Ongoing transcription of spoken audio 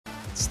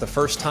It's the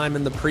first time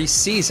in the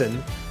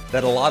preseason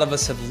that a lot of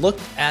us have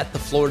looked at the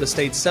Florida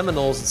State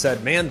Seminoles and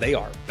said, man, they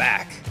are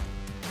back.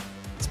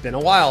 It's been a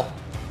while.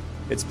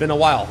 It's been a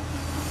while.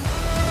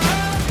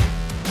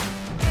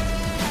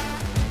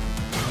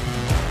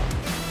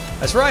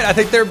 That's right. I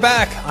think they're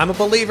back. I'm a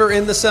believer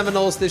in the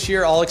Seminoles this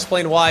year. I'll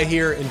explain why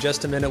here in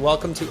just a minute.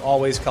 Welcome to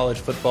Always College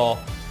Football.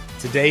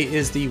 Today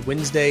is the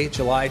Wednesday,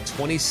 July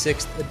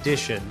 26th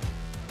edition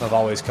of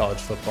Always College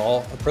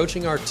Football,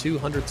 approaching our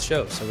 200th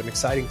show. So an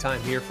exciting time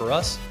here for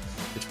us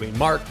between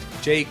Mark,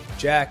 Jake,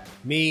 Jack,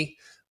 me.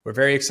 We're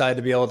very excited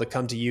to be able to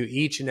come to you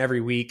each and every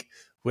week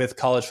with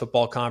college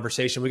football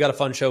conversation. We got a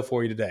fun show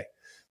for you today.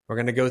 We're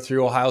going to go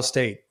through Ohio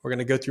State. We're going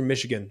to go through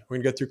Michigan. We're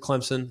going to go through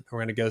Clemson. And we're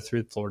going to go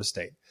through Florida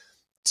State.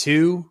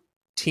 Two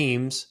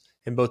teams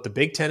in both the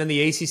Big Ten and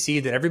the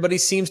ACC that everybody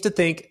seems to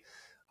think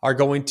are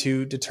going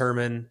to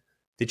determine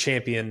the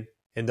champion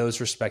in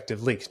those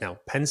respective leagues. Now,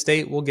 Penn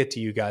State will get to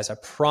you guys. I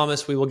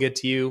promise we will get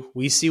to you.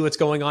 We see what's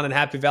going on in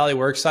Happy Valley.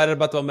 We're excited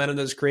about the momentum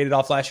that was created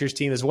off last year's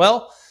team as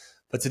well.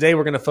 But today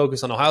we're going to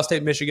focus on Ohio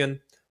State, Michigan.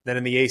 Then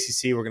in the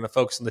ACC, we're going to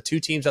focus on the two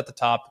teams at the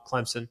top,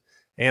 Clemson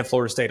and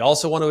Florida State.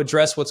 Also want to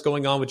address what's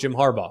going on with Jim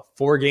Harbaugh.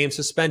 4-game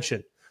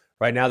suspension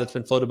right now that's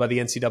been floated by the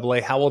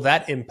NCAA. How will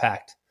that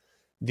impact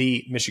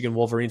the Michigan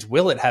Wolverines?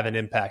 Will it have an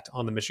impact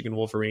on the Michigan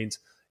Wolverines?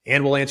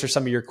 And we'll answer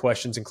some of your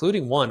questions,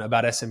 including one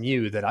about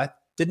SMU that I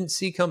didn't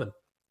see coming.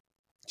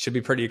 Should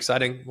be pretty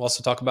exciting. We'll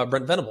also talk about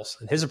Brent Venables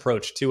and his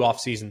approach to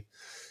offseason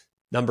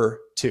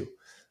number 2.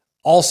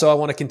 Also, I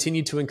want to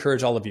continue to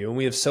encourage all of you, and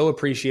we have so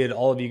appreciated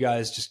all of you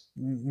guys just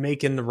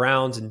making the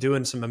rounds and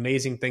doing some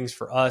amazing things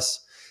for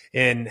us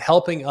and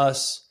helping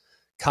us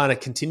kind of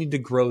continue to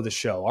grow the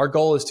show. Our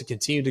goal is to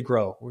continue to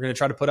grow. We're going to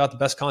try to put out the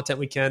best content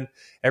we can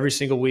every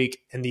single week.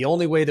 And the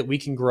only way that we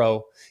can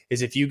grow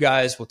is if you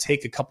guys will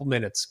take a couple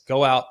minutes,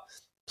 go out,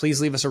 please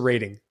leave us a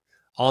rating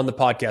on the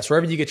podcast,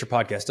 wherever you get your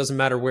podcast. Doesn't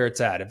matter where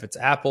it's at. If it's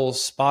Apple,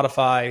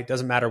 Spotify,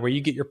 doesn't matter where you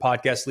get your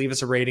podcast, leave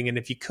us a rating. And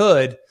if you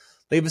could,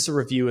 leave us a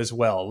review as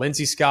well.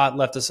 Lindsay Scott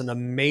left us an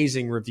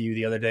amazing review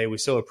the other day. We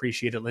so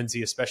appreciate it,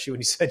 Lindsay, especially when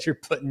you said you're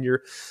putting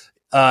your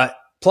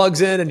plugs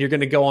in and you're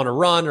going to go on a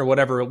run or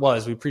whatever it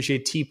was. We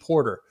appreciate T.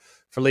 Porter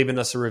for leaving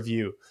us a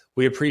review.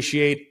 We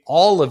appreciate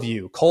all of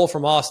you. Cole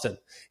from Austin,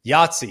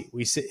 Yahtzee,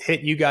 we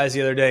hit you guys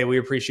the other day. We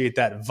appreciate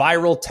that.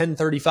 Viral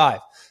 1035.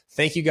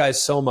 Thank you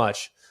guys so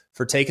much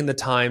for taking the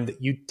time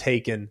that you've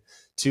taken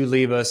to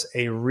leave us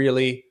a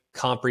really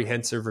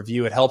comprehensive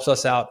review. It helps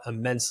us out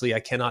immensely. I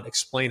cannot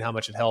explain how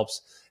much it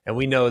helps. And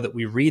we know that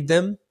we read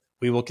them.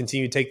 We will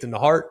continue to take them to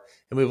heart,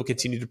 and we will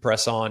continue to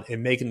press on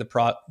and making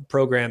the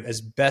program as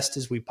best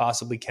as we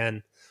possibly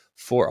can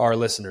for our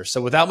listeners.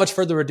 So without much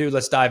further ado,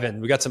 let's dive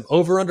in. We got some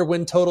over-under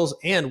win totals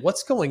and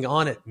what's going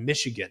on at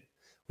Michigan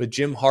with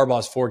Jim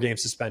Harbaugh's 4-game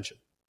suspension.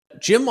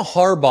 Jim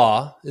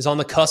Harbaugh is on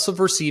the cusp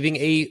of receiving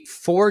a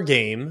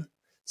 4-game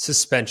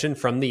suspension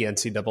from the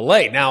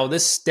NCAA. Now,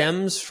 this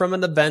stems from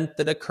an event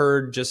that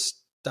occurred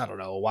just,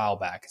 a while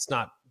back. It's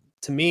not,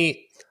 to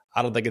me,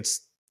 I don't think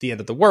it's the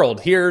end of the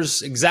world.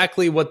 Here's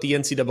exactly what the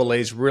NCAA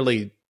is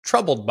really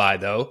troubled by,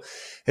 though,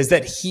 is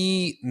that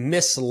he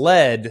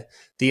misled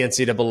the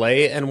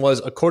NCAA and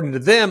was, according to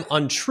them,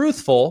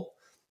 untruthful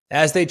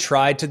as they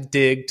tried to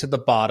dig to the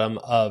bottom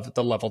of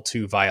the level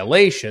 2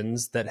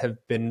 violations that have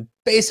been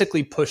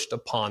basically pushed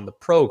upon the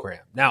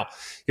program. Now,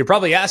 you're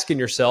probably asking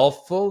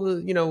yourself, well,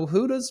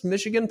 who does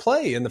Michigan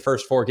play in the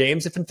first 4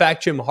 games? If in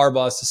fact Jim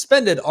Harbaugh is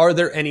suspended, are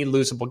there any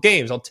losable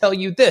games? I'll tell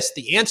you this,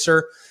 the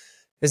answer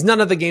is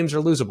none of the games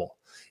are losable.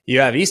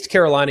 You have East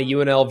Carolina,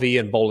 UNLV,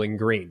 and Bowling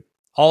Green,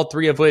 all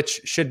 3 of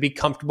which should be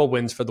comfortable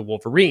wins for the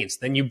Wolverines.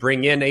 Then you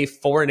bring in a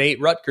 4-8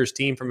 Rutgers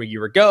team from a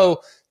year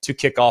ago to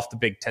kick off the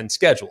Big Ten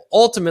schedule.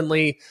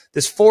 Ultimately,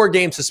 this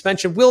 4-game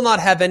suspension will not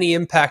have any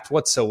impact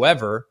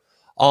whatsoever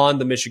on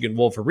the Michigan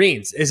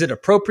Wolverines. Is it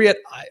appropriate?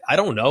 I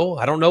don't know.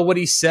 I don't know what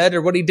he said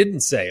or what he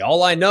didn't say.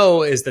 All I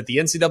know is that the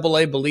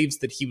NCAA believes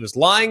that he was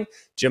lying.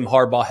 Jim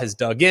Harbaugh has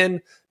dug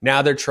in.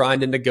 Now they're trying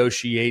to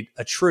negotiate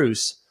a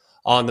truce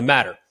on the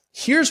matter.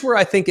 Here's where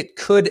I think it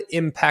could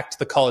impact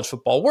the college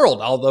football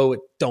world. Although I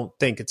don't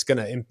think it's going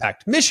to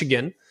impact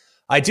Michigan,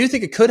 I do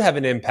think it could have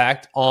an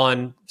impact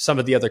on some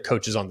of the other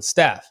coaches on the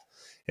staff.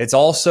 It's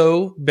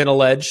also been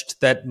alleged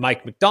that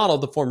Mike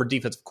Macdonald, the former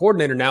defensive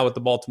coordinator now with the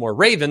Baltimore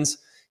Ravens,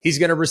 he's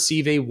going to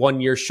receive a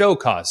 1-year show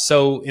cause.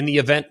 So in the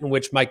event in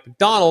which Mike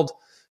Macdonald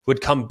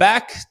would come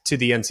back to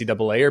the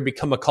NCAA or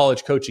become a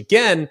college coach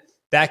again,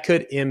 that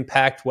could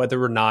impact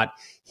whether or not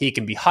he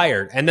can be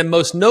hired. And then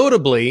most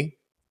notably,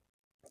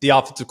 the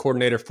offensive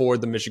coordinator for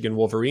the Michigan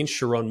Wolverines,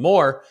 Sharon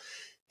Moore,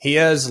 he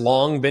has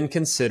long been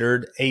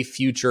considered a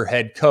future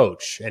head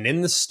coach. And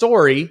in the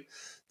story, it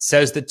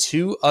says that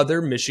 2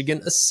 other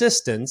Michigan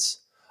assistants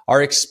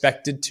are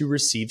expected to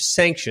receive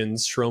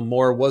sanctions. Sharon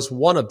Moore was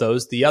one of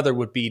those. The other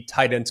would be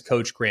tight ends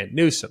coach Grant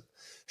Newsome.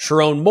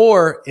 Sharon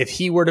Moore, if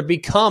he were to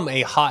become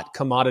a hot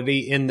commodity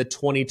in the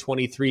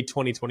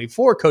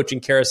 2023-2024 coaching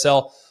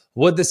carousel,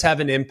 would this have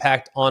an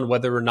impact on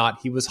whether or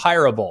not he was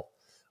hireable?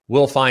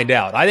 We'll find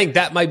out. I think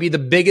that might be the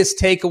biggest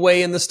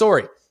takeaway in the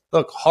story.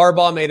 look,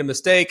 Harbaugh made a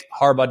mistake.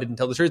 Harbaugh didn't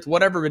tell the truth.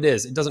 Whatever it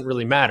is, it doesn't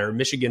really matter.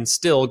 Michigan's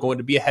still going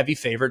to be a heavy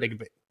favorite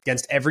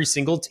against every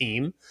single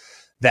team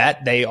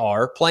that they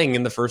are playing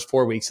in the first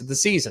 4 weeks of the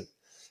season.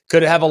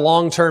 Could it have a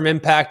long-term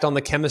impact on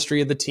the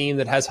chemistry of the team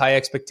that has high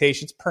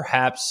expectations?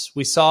 Perhaps.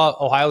 We saw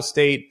Ohio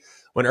State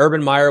when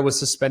Urban Meyer was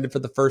suspended for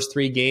the first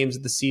 3 games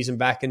of the season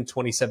back in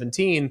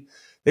 2017.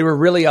 They were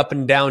really up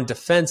and down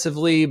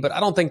defensively, but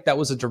I don't think that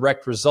was a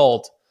direct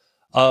result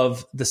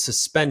of the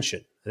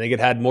suspension. I think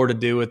it had more to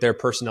do with their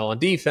personnel on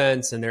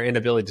defense and their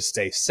inability to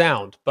stay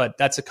sound. But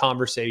that's a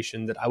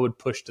conversation that I would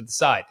push to the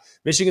side.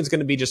 Michigan's going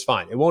to be just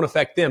fine. It won't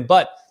affect them,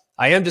 but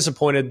I am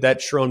disappointed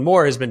that Sharon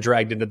Moore has been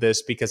dragged into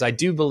this because I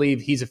do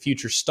believe he's a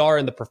future star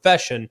in the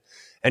profession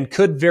and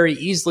could very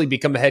easily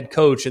become a head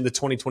coach in the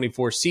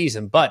 2024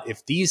 season. But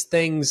if these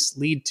things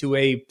lead to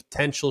a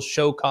potential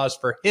show cause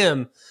for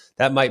him,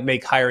 that might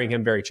make hiring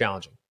him very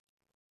challenging.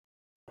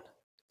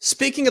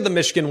 Speaking of the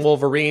Michigan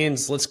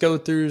Wolverines, let's go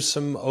through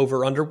some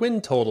over-under win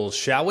totals,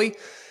 shall we?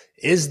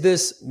 Is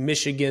this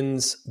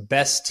Michigan's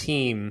best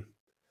team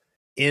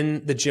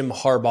in the Jim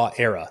Harbaugh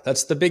era?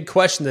 That's the big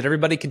question that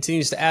everybody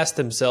continues to ask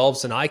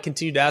themselves, and I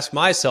continue to ask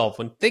myself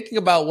when thinking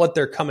about what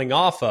they're coming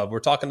off of.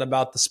 We're talking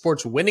about the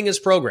sport's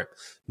winningest program.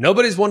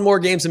 Nobody's won more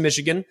games in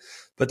Michigan,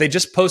 but they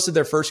just posted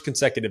their first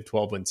consecutive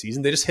 12-win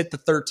season. They just hit the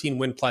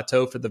 13-win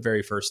plateau for the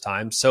very first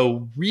time.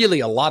 So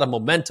really a lot of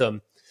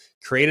momentum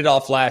created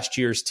off last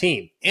year's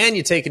team. And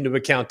you take into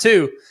account,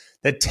 too,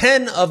 that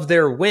 10 of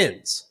their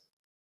wins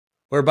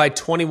were by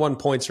 21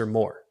 points or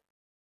more.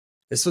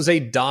 This was a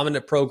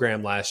dominant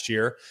program last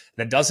year,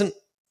 and it doesn't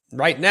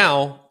right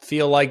now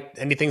feel like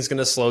anything's going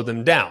to slow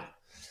them down.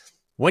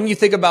 When you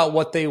think about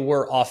what they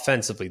were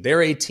offensively,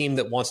 they're a team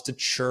that wants to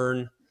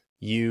churn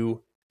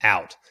you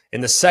out.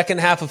 In the second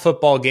half of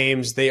football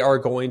games, they are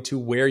going to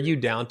wear you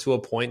down to a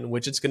point in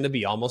which it's going to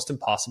be almost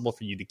impossible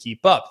for you to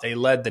keep up. They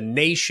led the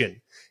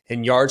nation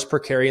in yards per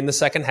carry in the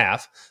second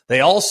half. They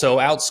also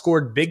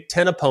outscored Big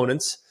Ten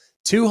opponents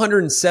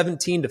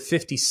 217 to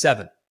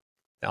 57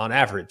 on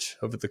average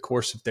over the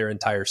course of their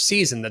entire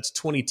season. That's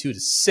 22 to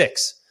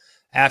 6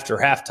 after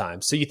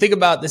halftime. So you think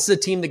about this is a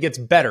team that gets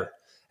better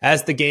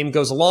as the game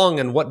goes along,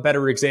 and what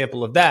better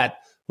example of that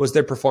was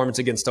their performance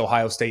against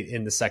Ohio State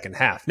in the second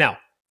half. Now,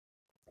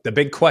 the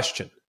big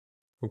question,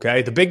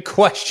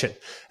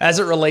 as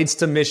it relates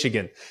to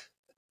Michigan,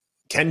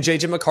 can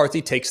J.J.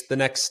 McCarthy takes the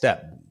next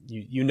step?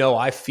 You know,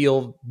 I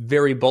feel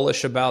very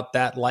bullish about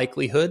that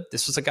likelihood.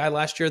 This was a guy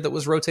last year that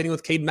was rotating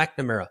with Cade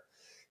McNamara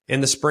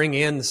in the spring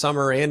and the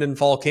summer and in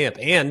fall camp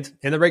and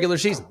in the regular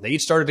season. They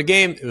each started a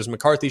game. It was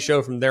McCarthy's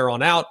show from there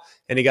on out,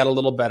 and he got a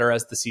little better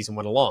as the season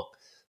went along.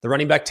 The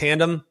running back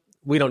tandem,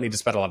 we don't need to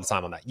spend a lot of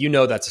time on that. You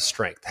know that's a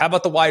strength. How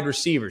about the wide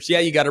receivers? Yeah,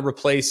 you got to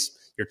replace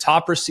your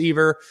top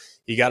receiver.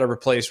 You got to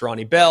replace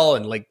Ronnie Bell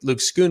and like Luke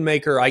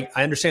Schoonmaker.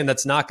 I understand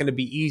that's not going to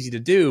be easy to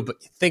do,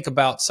 but think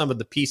about some of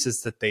the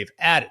pieces that they've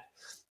added.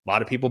 A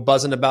lot of people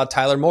buzzing about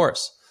Tyler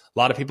Morris. A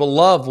lot of people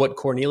love what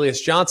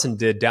Cornelius Johnson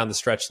did down the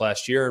stretch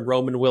last year, and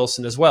Roman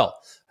Wilson as well.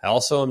 I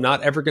also am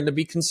not ever going to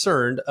be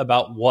concerned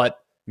about what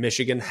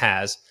Michigan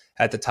has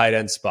at the tight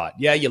end spot.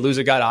 Yeah, you lose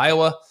a guy to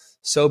Iowa,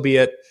 so be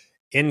it.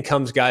 In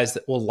comes guys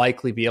that will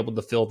likely be able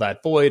to fill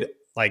that void,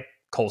 like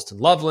Colston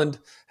Loveland,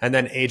 and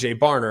then A.J.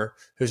 Barner,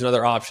 who's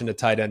another option at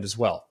tight end as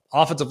well.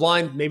 Offensive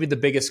line, maybe the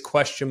biggest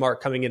question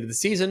mark coming into the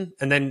season.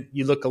 And then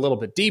you look a little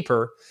bit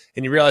deeper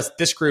and you realize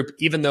this group,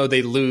 even though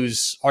they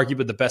lose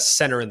arguably the best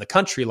center in the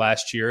country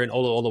last year in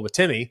Ola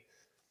Olawatimi,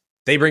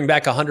 they bring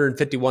back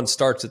 151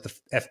 starts at the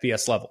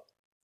FBS level.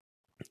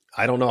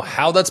 I don't know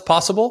how that's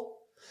possible,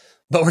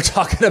 but we're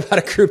talking about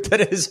a group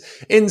that is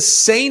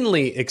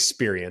insanely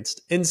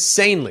experienced,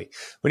 insanely.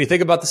 When you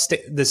think about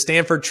the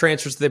Stanford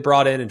transfers that they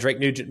brought in and Drake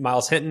Nugent,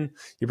 Miles Hinton,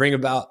 you bring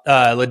about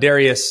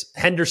Ladarius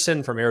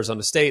Henderson from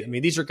Arizona State. I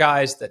mean, these are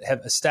guys that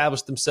have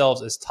established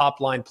themselves as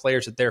top-line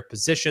players at their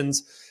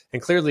positions.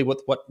 And clearly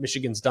with what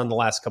Michigan's done the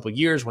last couple of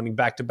years, winning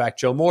back-to-back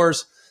Joe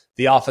Moores,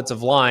 the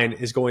offensive line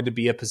is going to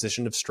be a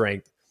position of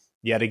strength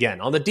yet again.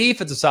 On the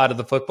defensive side of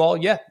the football,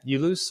 yeah, you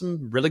lose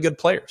some really good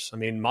players. I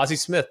mean, Mozzie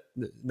Smith,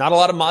 not a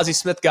lot of Mozzie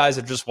Smith guys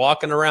are just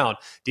walking around.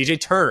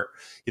 DJ Turner,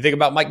 you think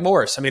about Mike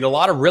Morris. I mean, a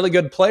lot of really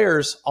good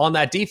players on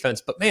that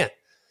defense. But man,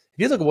 if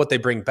you look at what they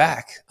bring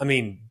back, I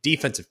mean,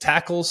 defensive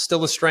tackles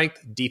still a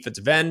strength,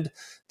 defensive end,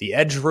 the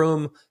edge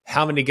room,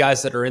 how many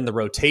guys that are in the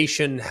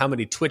rotation, how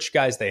many twitch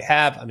guys they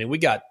have. I mean, we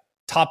got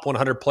top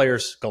 100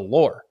 players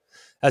galore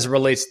as it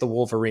relates to the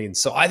Wolverines.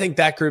 So I think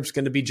that group's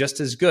going to be just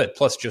as good.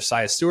 Plus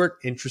Josiah Stewart,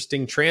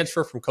 interesting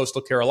transfer from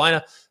Coastal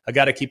Carolina. I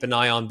got to keep an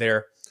eye on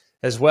there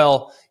as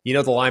well. You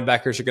know, the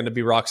linebackers are going to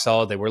be rock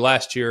solid. They were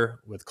last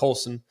year with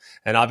Colson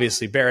and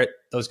obviously Barrett.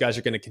 Those guys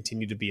are going to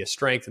continue to be a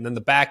strength. And then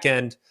the back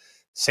end,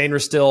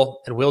 Sainer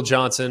Still and Will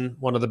Johnson,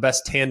 one of the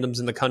best tandems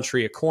in the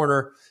country at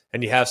corner.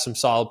 And you have some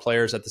solid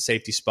players at the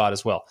safety spot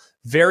as well.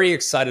 Very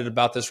excited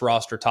about this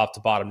roster top to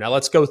bottom. Now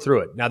let's go through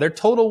it. Now their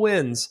total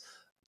wins,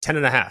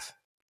 10.5.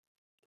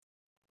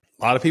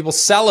 A lot of people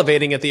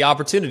salivating at the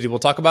opportunity. We'll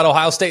talk about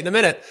Ohio State in a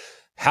minute.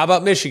 How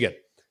about Michigan?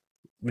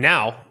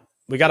 Now,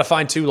 we got to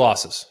find 2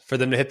 losses for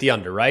them to hit the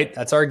under, right?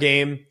 That's our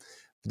game.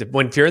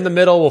 If you're in the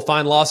middle, we'll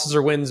find losses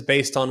or wins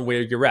based on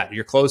where you're at.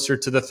 You're closer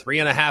to the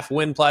 3.5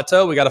 win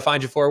plateau. We got to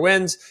find you 4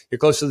 wins. You're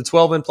closer to the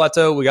 12 win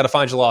plateau. We got to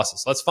find you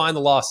losses. Let's find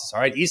the losses. All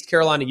right. East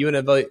Carolina,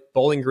 UNLV,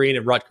 Bowling Green,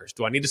 and Rutgers.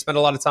 Do I need to spend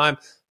a lot of time?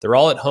 They're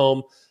all at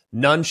home.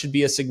 None should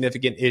be a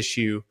significant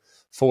issue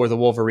for the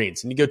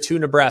Wolverines. And you go to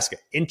Nebraska.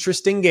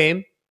 Interesting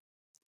game.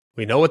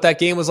 We know what that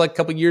game was like a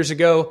couple years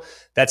ago.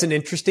 That's an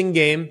interesting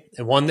game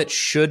and one that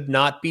should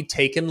not be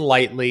taken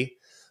lightly.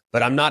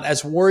 But I'm not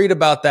as worried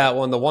about that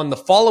one. The one the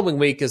following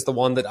week is the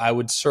one that I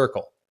would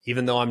circle.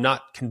 Even though I'm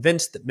not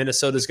convinced that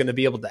Minnesota is going to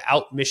be able to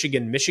out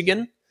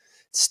Michigan,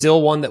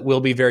 still one that will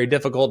be very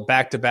difficult.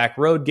 Back-to-back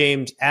road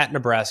games at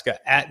Nebraska,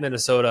 at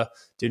Minnesota.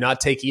 Do not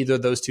take either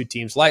of those two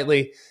teams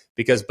lightly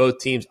because both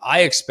teams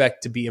I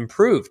expect to be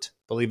improved,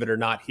 believe it or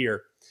not,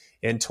 here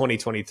in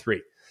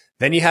 2023.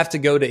 Then you have to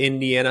go to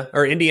Indiana,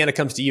 or Indiana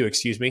comes to you,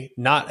 excuse me.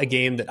 Not a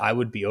game that I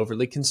would be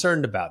overly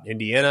concerned about.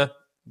 Indiana,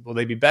 will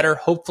they be better?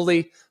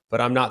 Hopefully,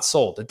 but I'm not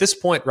sold. At this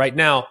point right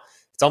now,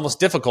 it's almost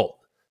difficult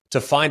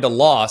to find a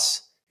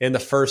loss in the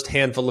first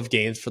handful of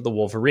games for the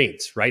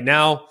Wolverines. Right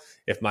now,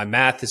 if my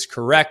math is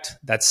correct,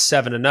 that's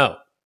 7-0.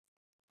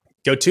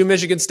 Go to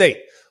Michigan State.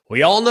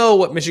 We all know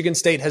what Michigan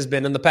State has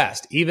been in the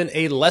past. Even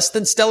a less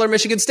than stellar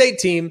Michigan State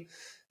team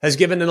has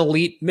given an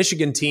elite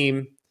Michigan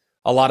team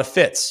a lot of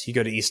fits. You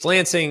go to East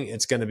Lansing,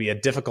 it's going to be a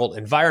difficult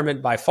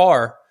environment by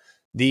far.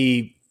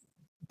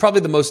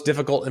 Probably the most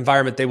difficult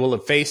environment they will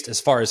have faced as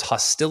far as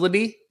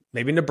hostility.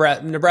 Maybe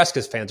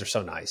Nebraska's fans are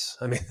so nice.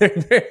 I mean,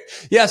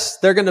 yes,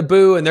 they're going to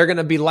boo and they're going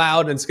to be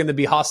loud and it's going to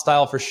be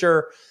hostile for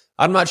sure.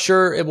 I'm not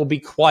sure it will be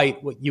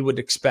quite what you would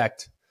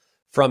expect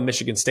from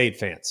Michigan State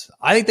fans.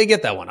 I think they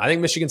get that one. I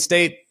think Michigan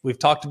State, we've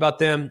talked about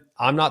them.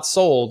 I'm not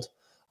sold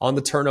on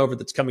the turnover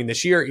that's coming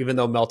this year, even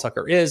though Mel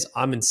Tucker is.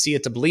 I'm in see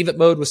it to believe it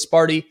mode with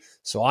Sparty,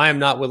 so I am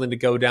not willing to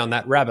go down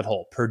that rabbit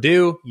hole.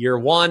 Purdue, year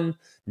one,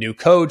 new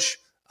coach.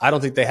 I don't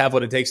think they have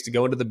what it takes to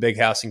go into the big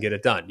house and get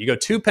it done. You go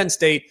to Penn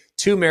State,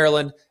 to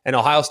Maryland, and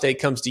Ohio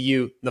State comes to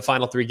you in the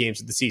final 3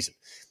 games of the season.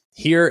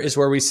 Here is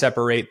where we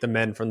separate the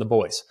men from the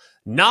boys.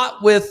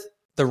 Not with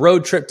the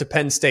road trip to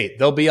Penn State.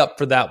 They'll be up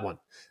for that one.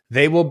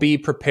 They will be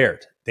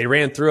prepared. They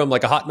ran through them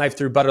like a hot knife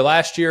through butter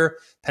last year.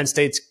 Penn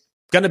State's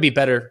going to be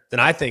better than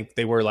I think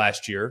they were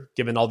last year,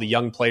 given all the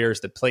young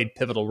players that played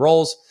pivotal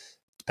roles.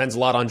 Depends a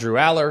lot on Drew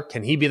Aller.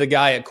 Can he be the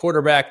guy at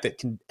quarterback that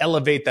can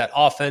elevate that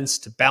offense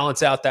to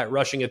balance out that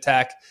rushing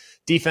attack?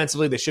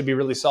 Defensively, they should be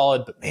really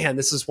solid. But, man,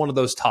 this is one of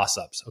those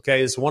toss-ups,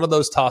 okay? It's one of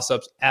those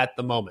toss-ups at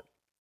the moment.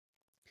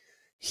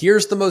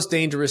 Here's the most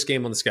dangerous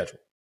game on the schedule.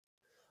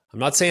 I'm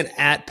not saying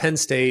at Penn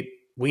State.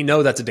 We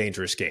know that's a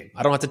dangerous game.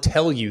 I don't have to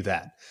tell you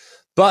that.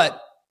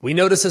 But we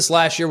noticed this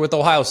last year with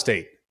Ohio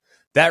State.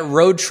 That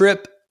road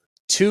trip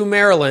to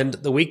Maryland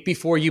the week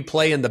before you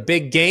play in the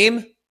big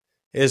game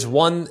is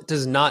one that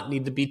does not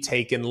need to be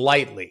taken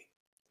lightly.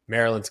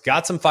 Maryland's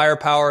got some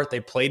firepower. They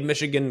played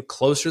Michigan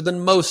closer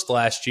than most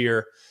last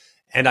year.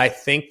 And I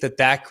think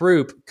that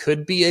group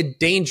could be a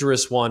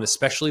dangerous one,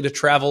 especially to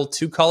travel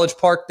to College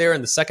Park there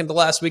in the second to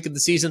last week of the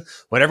season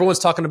when everyone's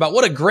talking about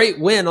what a great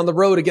win on the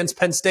road against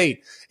Penn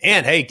State.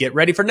 And hey, get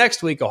ready for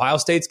next week. Ohio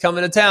State's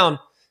coming to town.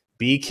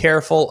 Be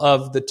careful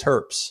of the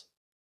Terps.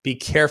 Be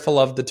careful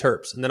of the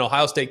Terps. And then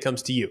Ohio State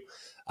comes to you.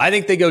 I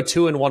think they go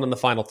 2-1 in the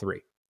final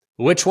 3.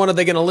 Which one are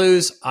they going to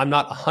lose? I'm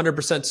not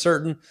 100%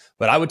 certain,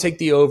 but I would take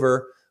the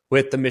over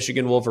with the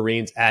Michigan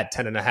Wolverines at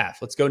 10.5.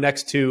 Let's go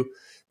next to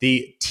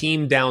the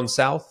team down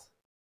south.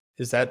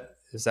 Is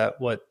that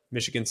what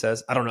Michigan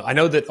says? I don't know. I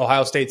know that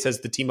Ohio State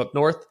says the team up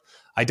north.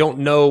 I don't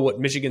know what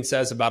Michigan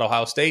says about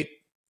Ohio State.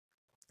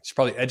 I should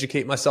probably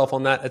educate myself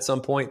on that at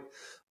some point.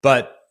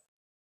 But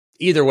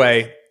either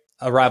way,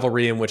 a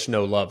rivalry in which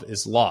no love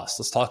is lost.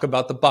 Let's talk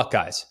about the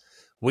Buckeyes.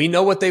 We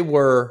know what they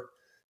were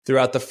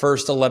throughout the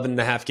first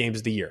 11.5 games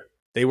of the year.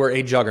 They were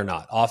a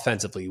juggernaut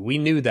offensively. We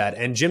knew that.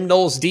 And Jim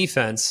Knowles'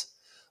 defense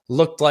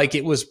looked like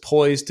it was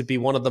poised to be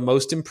one of the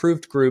most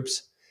improved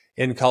groups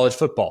in college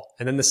football.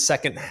 And then the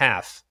second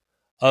half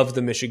of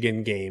the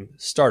Michigan game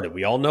started.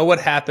 We all know what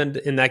happened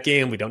in that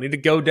game. We don't need to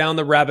go down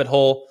the rabbit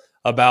hole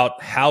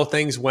about how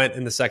things went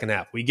in the second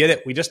half. We get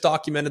it. We just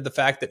documented the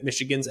fact that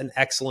Michigan's an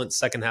excellent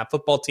second half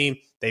football team.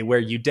 They wear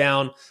you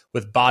down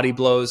with body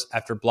blows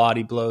after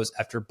body blows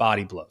after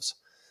body blows.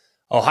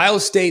 Ohio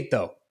State,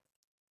 though,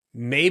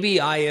 maybe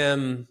I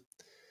am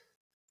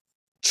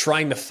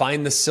trying to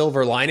find the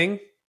silver lining.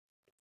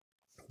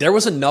 There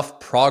was enough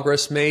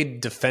progress made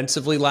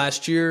defensively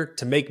last year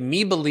to make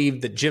me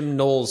believe that Jim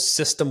Knowles'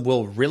 system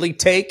will really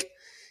take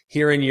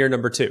here in year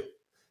number 2.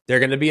 They're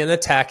going to be an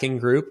attacking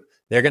group.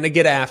 They're going to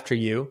get after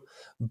you.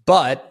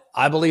 But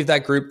I believe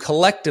that group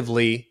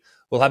collectively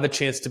will have a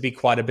chance to be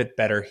quite a bit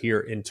better here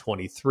in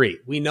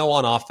 23. We know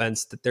on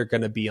offense that they're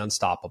going to be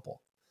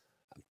unstoppable.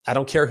 I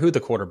don't care who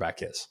the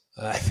quarterback is.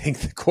 I think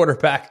the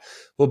quarterback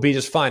will be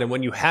just fine. And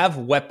when you have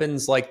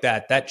weapons like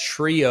that, that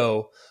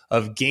trio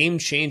of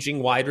game-changing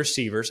wide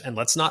receivers, and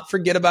let's not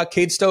forget about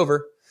Cade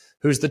Stover,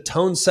 who's the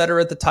tone setter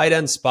at the tight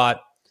end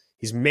spot.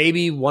 He's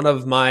maybe one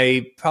of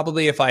my,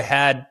 probably if I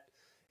had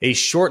a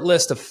short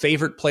list of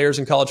favorite players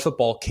in college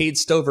football, Cade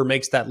Stover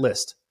makes that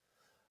list.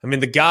 I mean,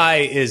 the guy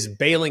is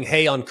baling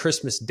hay on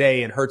Christmas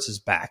Day and hurts his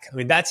back. I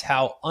mean, that's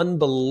how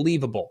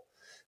unbelievable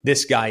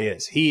this guy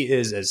is. He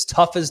is as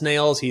tough as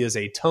nails. He is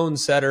a tone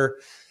setter.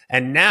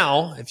 And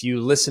now, if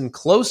you listen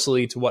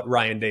closely to what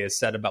Ryan Day has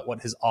said about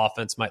what his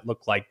offense might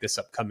look like this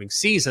upcoming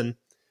season,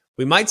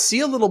 we might see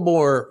a little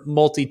more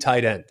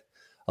multi-tight end,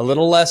 a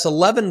little less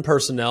 11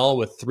 personnel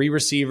with 3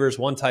 receivers,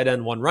 1 tight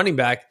end, 1 running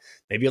back,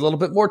 maybe a little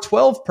bit more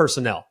 12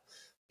 personnel,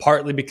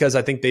 partly because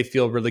I think they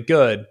feel really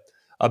good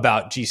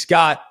about G.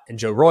 Scott and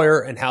Joe Royer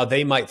and how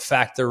they might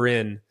factor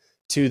in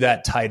to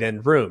that tight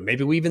end room.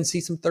 Maybe we even see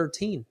some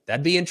 13.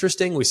 That'd be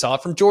interesting. We saw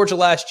it from Georgia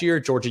last year.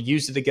 Georgia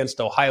used it against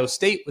Ohio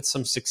State with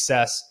some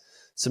success.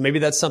 So maybe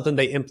that's something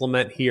they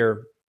implement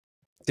here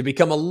to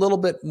become a little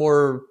bit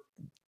more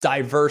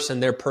diverse in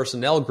their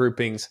personnel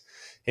groupings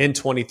in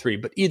 23.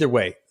 But either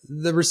way,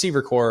 the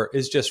receiver core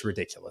is just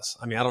ridiculous.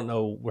 I mean, I don't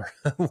know where.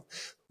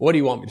 What do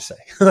you want me to say?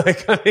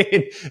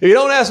 If you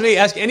don't ask me,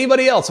 ask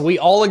anybody else. We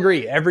all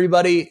agree.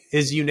 Everybody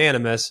is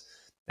unanimous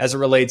as it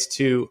relates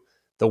to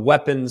the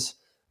weapons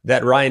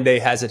that Ryan Day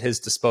has at his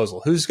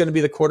disposal. Who's going to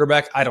be the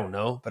quarterback? I don't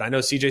know. But I know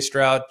CJ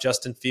Stroud,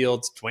 Justin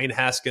Fields, Dwayne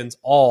Haskins,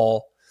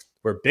 all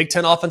were Big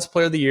Ten Offensive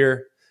Player of the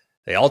Year.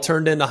 They all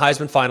turned into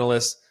Heisman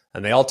finalists,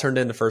 and they all turned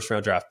into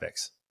first-round draft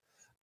picks.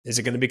 Is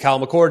it going to be Kyle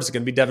McCord? Is it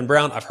going to be Devin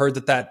Brown? I've heard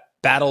that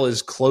battle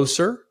is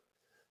closer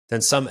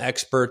than some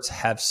experts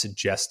have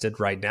suggested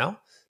right now.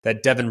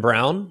 That Devin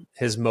Brown,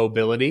 his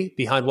mobility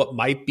behind what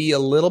might be a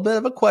little bit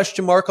of a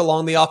question mark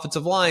along the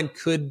offensive line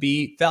could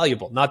be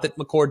valuable. Not that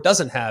McCord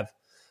doesn't have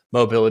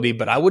mobility,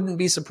 but I wouldn't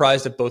be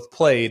surprised if both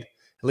played,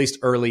 at least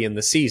early in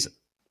the season.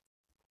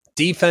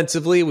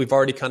 Defensively, we've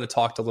already kind of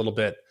talked a little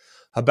bit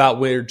about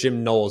where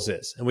Jim Knowles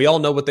is. And we all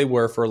know what they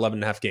were for 11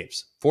 and a half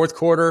games. Fourth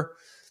quarter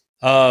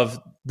of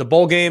the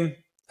bowl game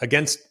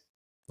against,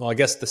 the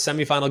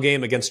semifinal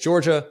game against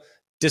Georgia,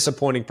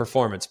 disappointing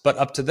performance. But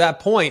up to that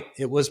point,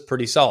 it was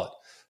pretty solid.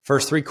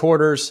 First 3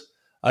 quarters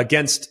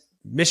against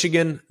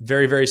Michigan,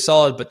 very, very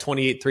solid, but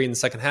 28-3 in the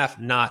second half,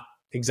 not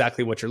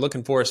exactly what you're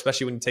looking for,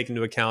 especially when you take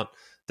into account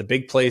the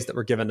big plays that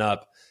were given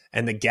up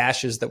and the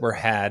gashes that were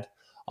had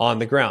on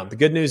the ground. The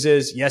good news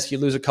is, yes, you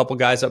lose a couple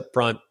guys up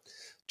front.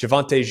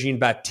 Javonte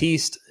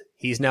Jean-Baptiste,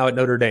 he's now at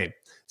Notre Dame.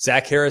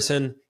 Zach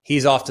Harrison,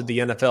 he's off to the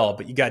NFL,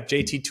 but you got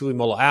JT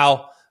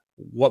Tuimoloau.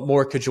 What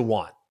more could you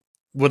want?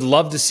 Would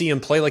love to see him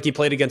play like he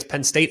played against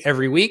Penn State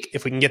every week.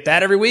 If we can get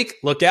that every week,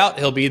 look out.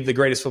 He'll be the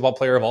greatest football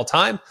player of all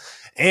time.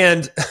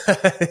 And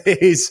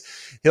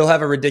he'll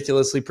have a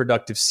ridiculously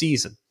productive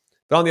season.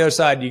 But on the other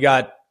side, you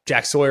got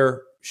Jack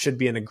Sawyer, should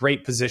be in a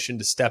great position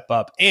to step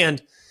up. And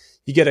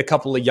you get a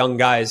couple of young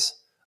guys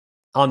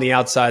on the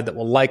outside that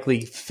will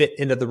likely fit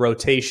into the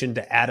rotation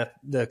to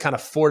the kind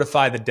of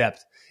fortify the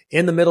depth.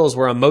 In the middle is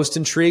where I'm most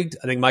intrigued.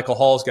 I think Michael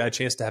Hall's got a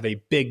chance to have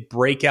a big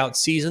breakout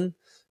season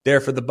there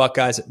for the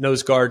Buckeyes at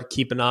nose guard.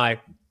 Keep an eye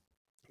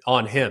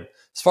on him.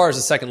 As far as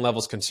the second level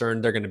is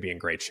concerned, they're going to be in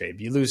great shape.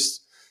 You lose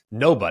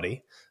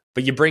nobody,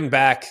 but you bring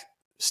back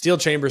Steel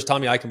Chambers,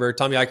 Tommy Eichenberg.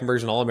 Tommy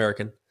Eichenberg's an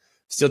All-American.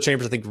 Steel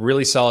Chambers, I think,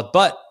 really solid.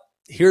 But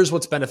here's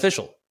what's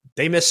beneficial.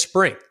 They missed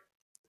spring.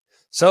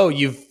 So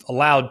you've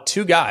allowed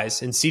 2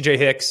 guys in CJ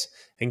Hicks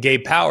and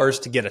Gabe Powers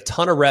to get a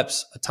ton of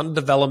reps, a ton of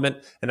development,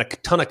 and a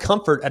ton of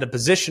comfort at a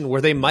position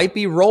where they might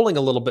be rolling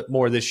a little bit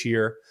more this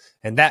year.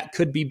 And that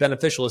could be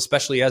beneficial,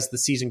 especially as the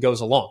season goes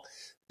along.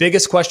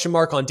 Biggest question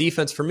mark on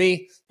defense for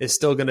me is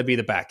still going to be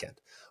the back end.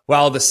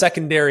 While the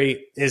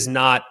secondary is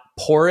not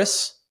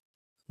porous,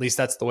 at least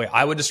that's the way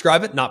I would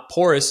describe it, not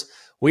porous,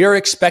 we are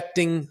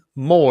expecting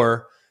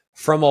more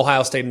from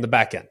Ohio State in the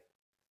back end.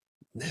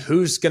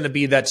 Who's going to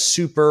be that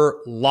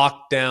super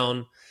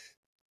lockdown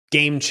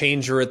game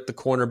changer at the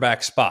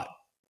cornerback spot?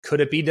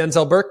 Could it be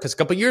Denzel Burke? Because a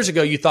couple years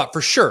ago, you thought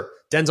for sure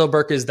Denzel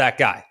Burke is that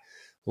guy.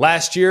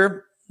 Last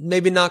year,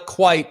 maybe not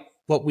quite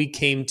what we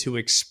came to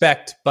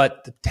expect,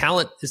 but the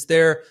talent is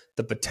there.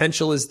 The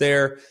potential is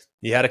there.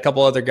 You had a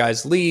couple other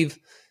guys leave.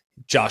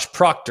 Josh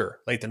Proctor,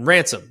 Lathan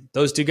Ransom.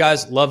 Those 2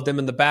 guys, love them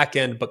in the back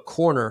end, but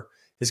corner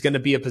is going to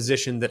be a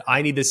position that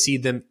I need to see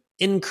them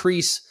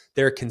increase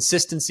their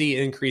consistency,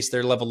 increase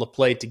their level of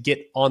play to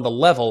get on the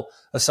level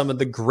of some of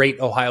the great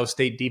Ohio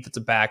State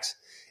defensive backs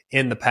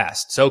in the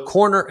past. So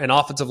corner and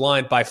offensive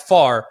line, by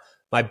far,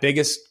 my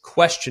biggest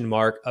question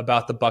mark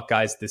about the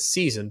Buckeyes this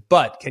season.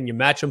 But can you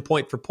match them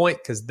point for point?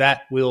 Because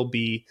that will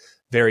be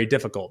very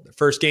difficult. The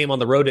first game on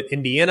the road at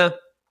Indiana,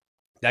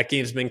 that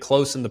game's been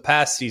close in the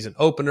past. Season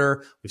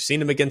opener, we've seen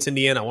them against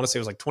Indiana. I want to say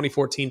it was like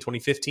 2014,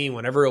 2015,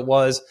 whenever it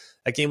was.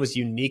 That game was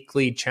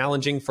uniquely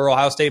challenging for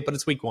Ohio State, but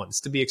it's week 1. It's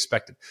to be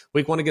expected.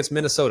 Week 1 against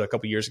Minnesota a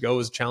couple years ago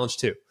was a challenge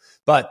too.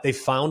 But they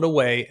found a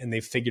way and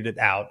they figured it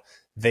out.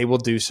 They will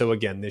do so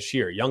again this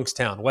year.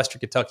 Youngstown, Western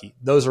Kentucky,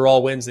 those are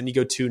all wins. Then you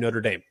go to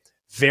Notre Dame.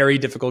 Very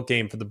difficult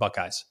game for the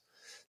Buckeyes.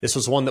 This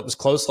was one that was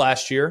close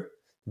last year.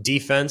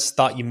 Defense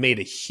thought you made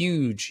a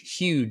huge,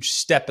 huge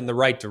step in the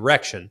right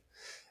direction.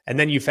 And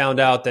then you found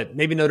out that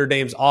maybe Notre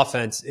Dame's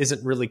offense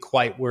isn't really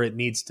quite where it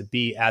needs to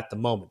be at the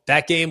moment.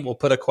 That game we'll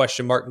put a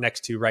question mark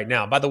next to right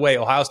now. By the way,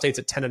 Ohio State's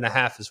at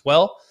 10.5 as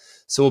well.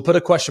 So we'll put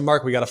a question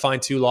mark. We got to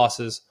find 2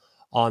 losses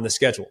on the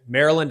schedule.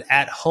 Maryland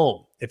at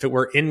home. If it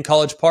were in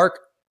College Park,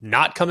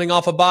 not coming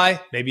off a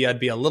bye, maybe I'd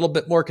be a little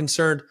bit more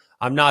concerned.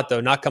 I'm not,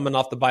 though. Not coming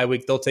off the bye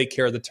week. They'll take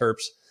care of the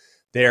Terps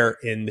there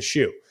in the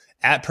shoe.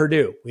 At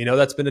Purdue, we know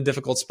that's been a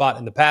difficult spot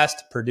in the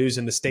past. Purdue's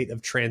in the state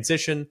of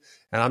transition,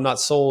 and I'm not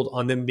sold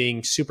on them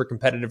being super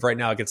competitive right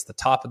now against the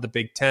top of the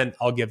Big Ten.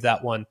 I'll give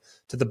that one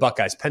to the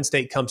Buckeyes. Penn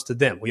State comes to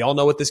them. We all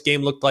know what this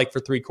game looked like for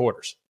 3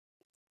 quarters.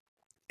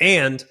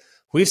 And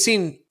we've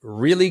seen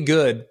really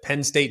good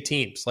Penn State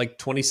teams like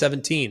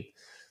 2017.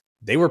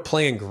 They were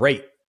playing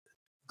great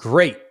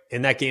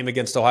in that game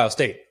against Ohio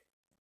State.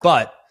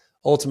 But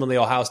ultimately,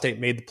 Ohio State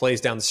made the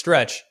plays down the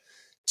stretch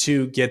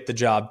to get the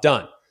job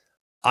done.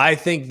 I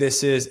think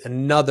this is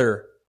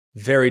another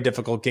very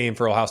difficult game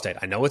for Ohio State.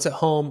 I know it's at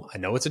home. I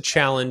know it's a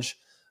challenge,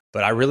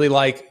 but I really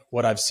like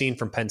what I've seen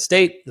from Penn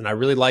State, and I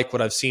really like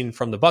what I've seen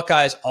from the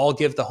Buckeyes. I'll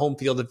give the home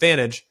field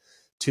advantage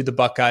to the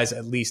Buckeyes,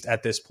 at least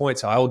at this point.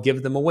 So I will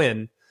give them a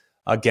win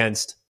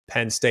against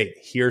Penn State.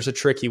 Here's a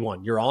tricky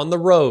one. You're on the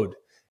road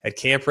at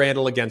Camp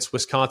Randall against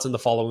Wisconsin the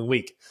following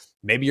week.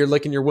 Maybe you're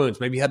licking your wounds.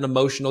 Maybe you had an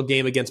emotional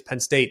game against Penn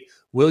State.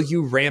 Will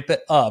you ramp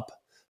it up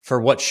for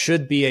what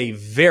should be a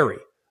very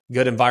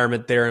good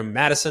environment there in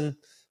Madison?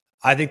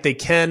 I think they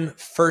can.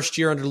 First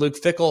year under Luke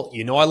Fickell.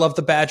 You know I love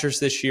the Badgers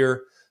this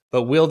year,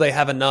 but will they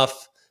have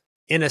enough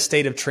in a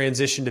state of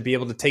transition to be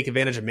able to take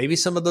advantage of maybe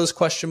some of those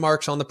question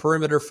marks on the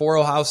perimeter for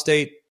Ohio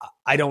State?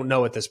 I don't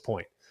know at this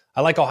point.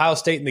 I like Ohio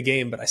State in the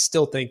game, but I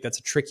still think that's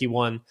a tricky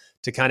one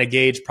to kind of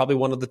gauge. Probably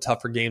one of the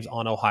tougher games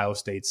on Ohio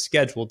State's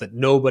schedule that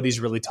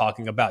nobody's really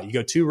talking about. You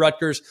go to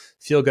Rutgers,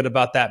 feel good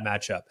about that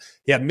matchup.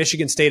 You have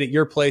Michigan State at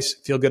your place,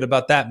 feel good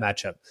about that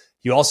matchup.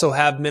 You also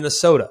have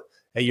Minnesota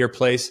at your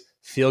place,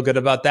 feel good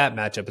about that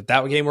matchup. But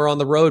that game we're on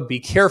the road, be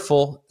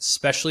careful,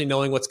 especially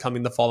knowing what's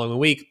coming the following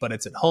week. But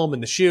it's at home in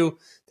the shoe.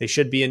 They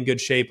should be in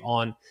good shape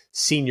on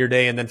senior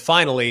day. And then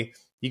finally,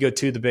 you go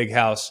to the Big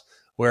House,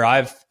 where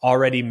I've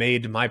already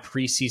made my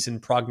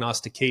preseason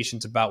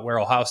prognostications about where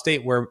Ohio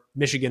State, where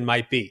Michigan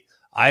might be.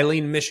 I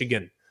lean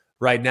Michigan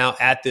right now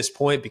at this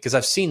point because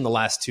I've seen the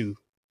last 2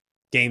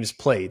 games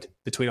played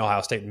between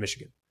Ohio State and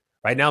Michigan.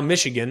 Right now,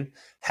 Michigan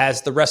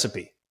has the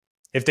recipe.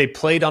 If they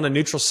played on a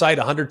neutral site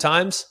 100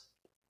 times,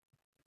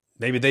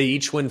 maybe they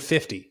each win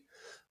 50.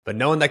 But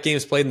knowing that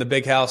game's played in the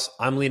Big House,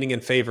 I'm leaning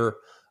in favor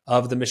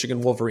of the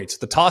Michigan Wolverines.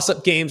 The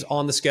toss-up games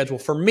on the schedule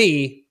for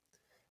me,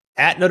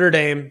 at Notre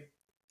Dame,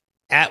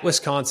 at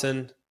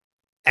Wisconsin,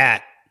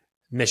 at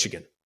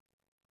Michigan.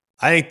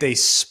 I think they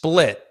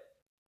split,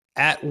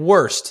 at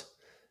worst,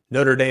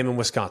 Notre Dame and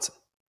Wisconsin.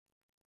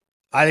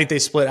 I think they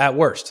split at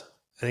worst.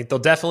 I think they'll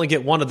definitely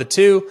get one of the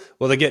two.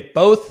 Will they get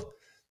both?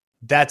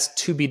 That's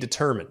to be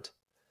determined.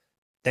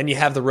 Then you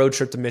have the road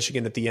trip to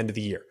Michigan at the end of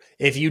the year.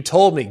 If you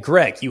told me,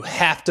 Greg, you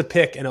have to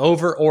pick an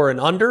over or an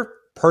under,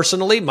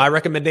 personally, my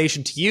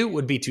recommendation to you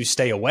would be to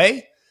stay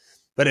away.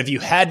 But if you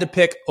had to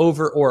pick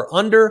over or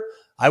under,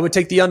 I would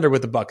take the under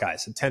with the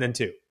Buckeyes at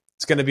 10-2.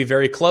 It's going to be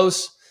very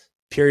close.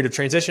 Period of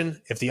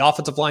transition. If the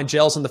offensive line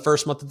gels in the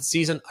first month of the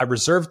season, I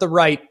reserve the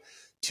right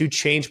to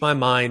change my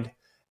mind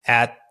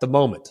at the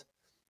moment.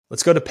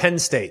 Let's go to Penn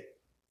State.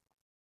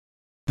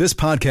 This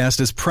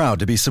podcast is proud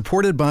to be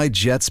supported by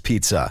Jets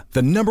Pizza,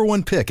 the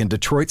 #1 pick in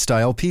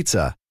Detroit-style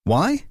pizza.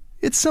 Why?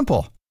 It's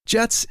simple.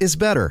 Jets is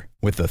better.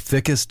 With the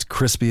thickest,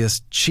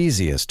 crispiest,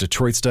 cheesiest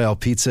Detroit-style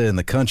pizza in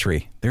the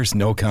country, there's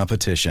no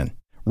competition.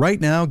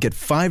 Right now, get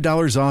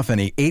 $5 off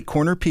any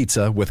 8-corner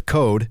pizza with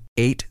code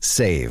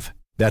 8SAVE.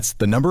 That's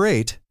the number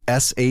 8,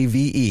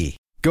 SAVE.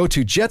 Go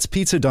to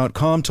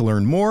jetspizza.com to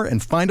learn more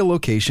and find a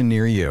location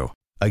near you.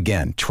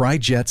 Again, try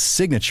Jet's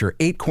signature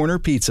 8-corner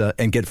pizza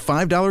and get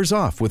 $5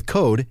 off with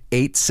code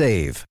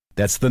 8SAVE.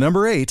 That's the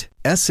number 8,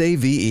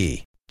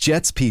 SAVE.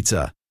 Jet's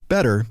Pizza.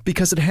 Better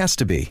because it has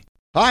to be.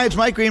 Hi, it's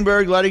Mike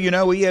Greenberg letting you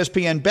know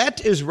ESPN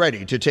Bet is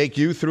ready to take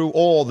you through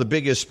all the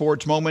biggest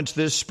sports moments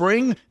this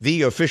spring.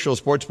 The official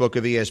sportsbook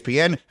of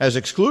ESPN has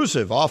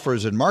exclusive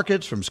offers and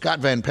markets from Scott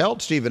Van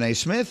Pelt, Stephen A.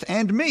 Smith,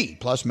 and me,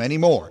 plus many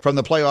more. From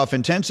the playoff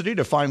intensity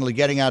to finally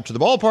getting out to the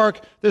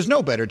ballpark, there's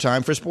no better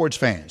time for sports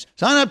fans.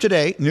 Sign up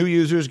today. New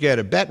users get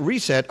a bet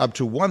reset up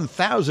to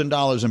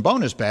 $1,000 in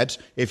bonus bets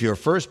if your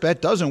first bet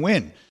doesn't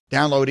win.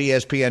 Download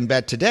ESPN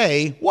Bet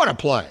today. What a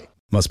play.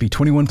 Must be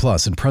 21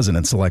 plus and present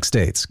in select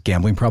states.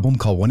 Gambling problem?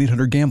 Call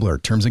 1-800-GAMBLER.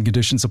 Terms and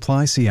conditions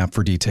apply. See app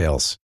for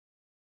details.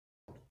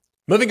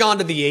 Moving on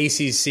to the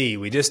ACC.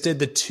 We just did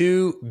the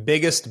 2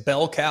 biggest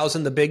bell cows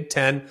in the Big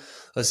Ten.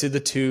 Let's do the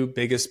 2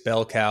 biggest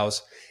bell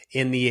cows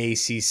in the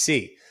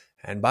ACC.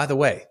 And by the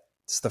way,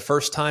 it's the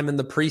first time in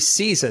the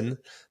preseason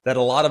that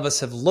a lot of us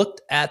have looked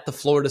at the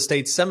Florida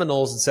State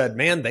Seminoles and said,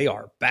 man, they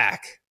are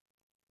back.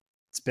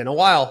 It's been a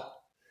while.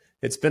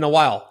 It's been a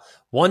while.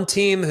 One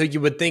team who you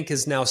would think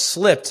has now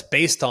slipped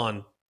based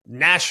on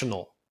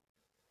national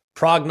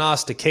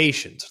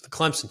prognostications, the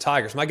Clemson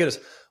Tigers. My goodness,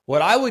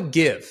 what I would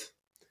give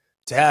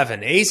to have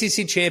an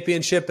ACC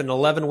championship and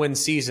 11-win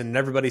season and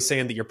everybody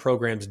saying that your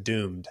program's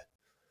doomed.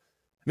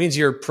 It means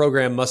your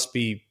program must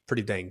be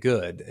pretty dang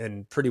good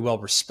and pretty well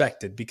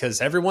respected because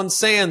everyone's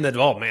saying that,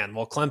 oh man,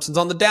 well, Clemson's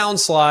on the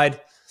downslide.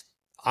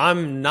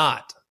 I'm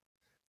not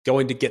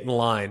going to get in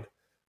line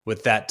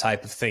with that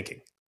type of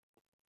thinking.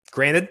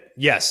 Granted,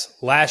 yes,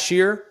 last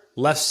year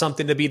left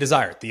something to be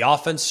desired. The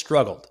offense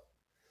struggled.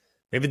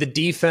 Maybe the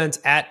defense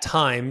at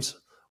times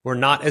were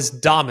not as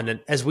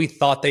dominant as we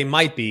thought they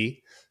might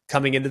be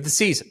coming into the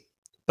season.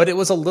 But it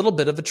was a little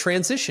bit of a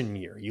transition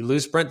year. You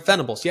lose Brent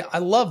Venables. Yeah, I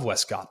love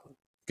Wes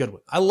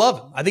Goodwin. I love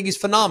him. I think he's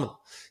phenomenal.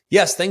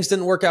 Yes, things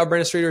didn't work out.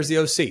 Brandon Streeter is the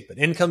OC, but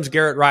in comes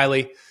Garrett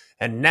Riley,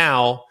 and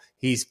now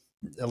he's,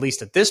 at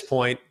least at this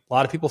point, a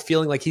lot of people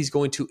feeling like he's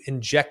going to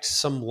inject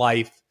some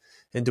life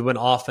into an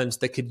offense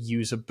that could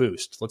use a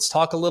boost. Let's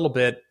talk a little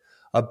bit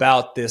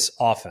about this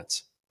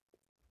offense.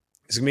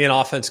 It's going to be an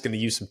offense going to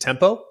use some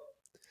tempo.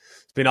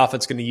 It's going to be an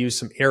offense going to use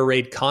some air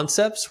raid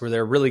concepts where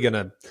they're really going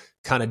to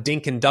kind of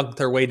dink and dunk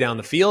their way down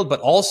the field,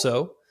 but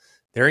also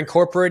they're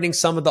incorporating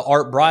some of the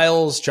Art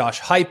Briles,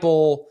 Josh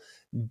Heupel,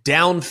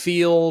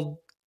 downfield,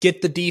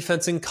 get the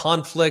defense in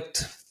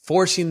conflict,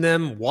 forcing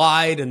them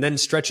wide and then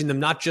stretching them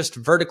not just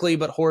vertically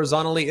but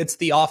horizontally. It's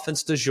the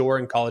offense du jour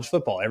in college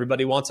football.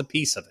 Everybody wants a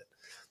piece of it.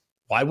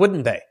 Why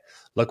wouldn't they?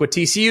 Look what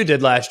TCU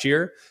did last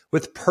year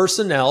with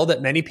personnel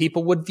that many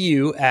people would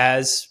view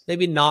as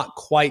maybe not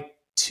quite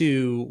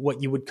to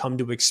what you would come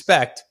to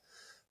expect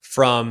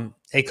from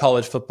a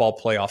college football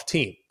playoff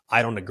team.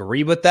 I don't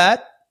agree with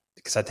that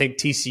because I think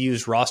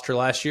TCU's roster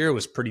last year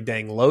was pretty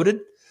dang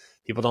loaded.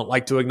 People don't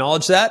like to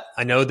acknowledge that.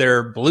 I know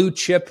their blue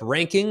chip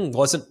ranking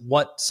wasn't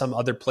what some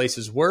other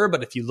places were,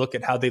 but if you look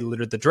at how they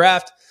littered the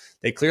draft,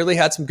 they clearly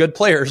had some good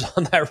players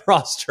on that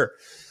roster.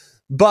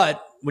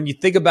 But when you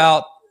think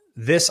about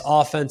this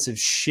offensive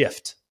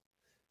shift,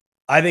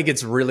 I think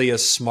it's really a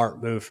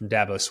smart move from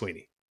Dabo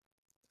Swinney.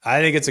 I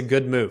think it's a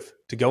good move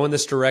to go in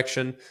this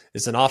direction.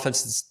 It's an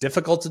offense that's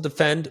difficult to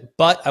defend,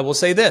 but I will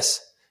say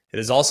this. It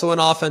is also an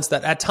offense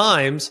that at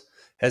times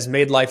has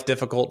made life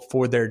difficult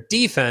for their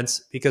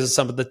defense because of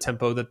some of the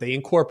tempo that they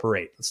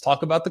incorporate. Let's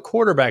talk about the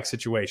quarterback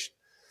situation.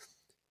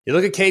 You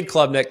look at Cade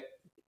Klubnik,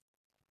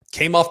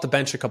 came off the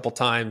bench a couple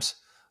times,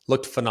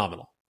 looked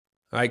phenomenal.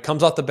 All right,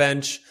 comes off the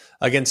bench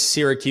against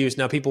Syracuse.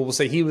 Now, people will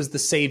say he was the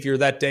savior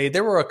that day.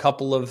 There were a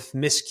couple of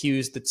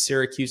miscues that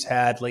Syracuse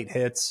had, late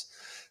hits,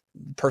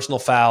 personal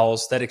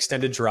fouls that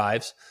extended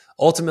drives.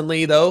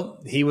 Ultimately,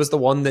 though, he was the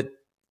one that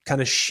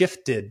kind of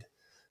shifted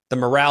the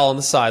morale on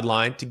the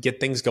sideline to get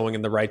things going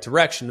in the right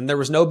direction. And there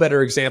was no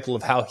better example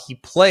of how he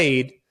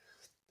played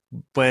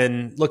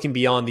when looking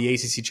beyond the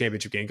ACC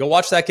championship game. Go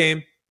watch that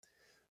game.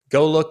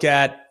 Go look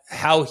at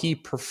how he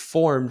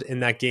performed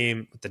in that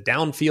game with the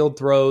downfield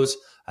throws.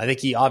 I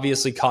think he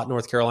obviously caught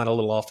North Carolina a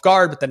little off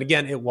guard, but then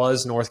again, it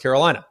was North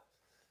Carolina.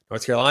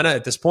 North Carolina,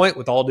 at this point,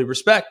 with all due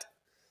respect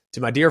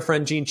to my dear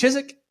friend Gene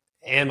Chizik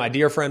and my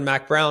dear friend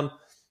Mac Brown,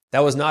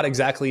 that was not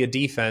exactly a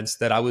defense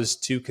that I was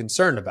too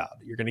concerned about.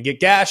 You're going to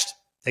get gashed.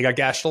 They got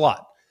gashed a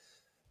lot.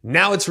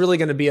 Now it's really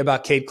going to be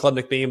about Cade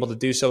Klubnik being able to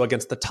do so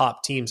against the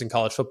top teams in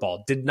college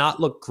football. Did not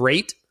look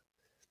great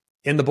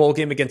in the bowl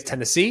game against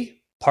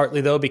Tennessee,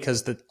 partly, though,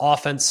 because the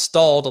offense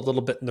stalled a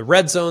little bit in the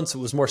red zone, so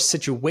it was more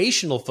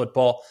situational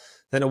football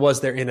than it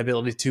was their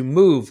inability to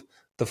move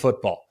the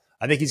football.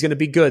 I think he's going to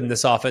be good in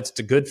this offense. It's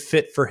a good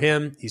fit for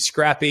him. He's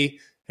scrappy,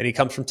 and he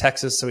comes from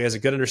Texas, so he has a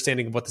good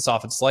understanding of what this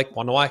offense is like.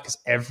 Want to know why? Because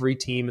every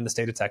team in the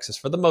state of Texas,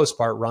 for the most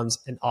part, runs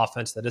an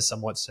offense that is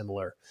somewhat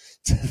similar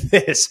to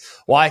this.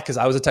 Why? Because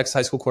I was a Texas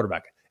high school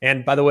quarterback.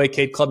 And by the way,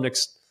 Cade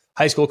Klubnik's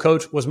high school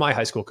coach was my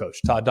high school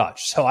coach, Todd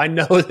Dodge. So I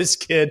know this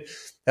kid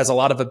has a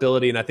lot of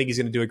ability, and I think he's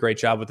going to do a great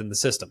job within the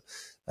system.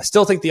 I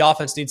still think the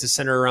offense needs to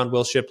center around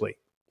Will Shipley.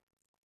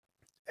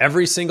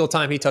 Every single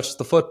time he touches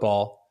the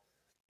football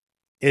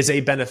is a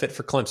benefit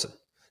for Clemson.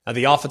 Now,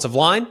 the offensive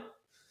line,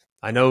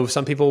 I know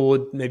some people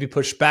would maybe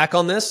push back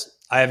on this.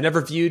 I have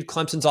never viewed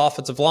Clemson's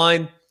offensive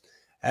line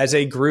as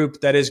a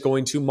group that is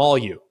going to maul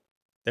you.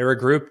 They're a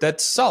group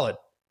that's solid,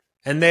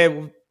 and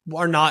they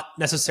are not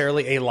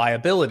necessarily a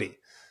liability.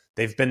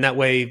 They've been that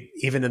way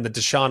even in the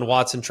Deshaun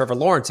Watson, Trevor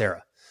Lawrence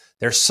era.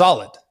 They're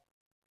solid.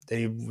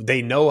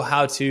 They know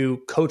how to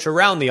coach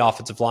around the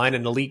offensive line,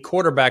 and elite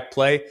quarterback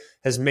play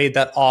has made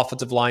that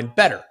offensive line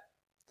better.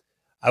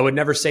 I would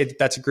never say that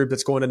that's a group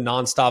that's going to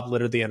nonstop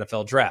litter the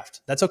NFL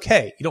draft. That's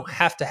okay. You don't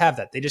have to have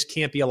that. They just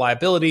can't be a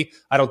liability.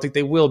 I don't think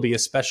they will be,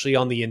 especially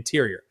on the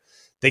interior.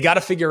 They got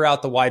to figure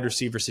out the wide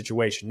receiver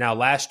situation. Now,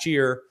 last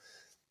year,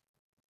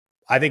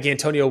 I think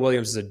Antonio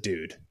Williams is a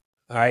dude.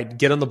 All right,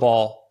 get on the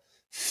ball,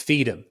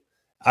 feed him.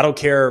 I don't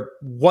care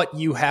what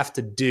you have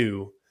to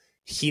do.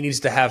 He needs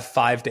to have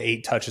 5 to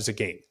 8 touches a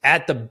game.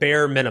 At the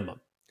bare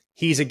minimum,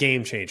 he's a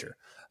game changer.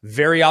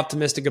 Very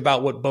optimistic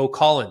about what Bo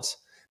Collins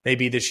may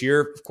be this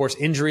year. Of course,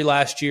 injury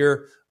last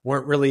year,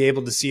 weren't really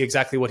able to see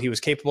exactly what he was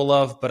capable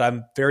of, but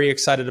I'm very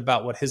excited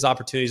about what his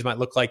opportunities might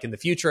look like in the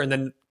future. And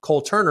then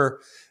Cole Turner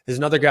is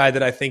another guy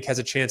that I think has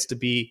a chance to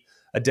be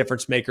a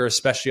difference maker,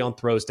 especially on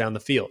throws down the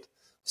field.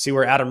 See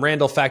where Adam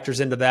Randall factors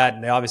into that,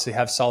 and they obviously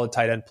have solid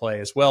tight end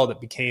play as well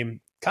that became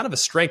kind of a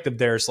strength of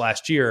theirs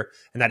last year,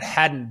 and that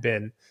hadn't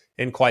been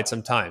in quite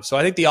some time. So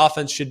I think the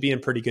offense should be in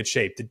pretty good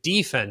shape. The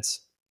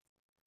defense,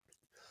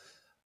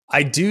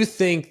 I do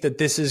think that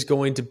this is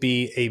going to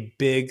be a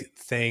big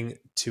thing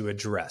to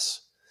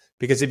address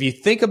Because if you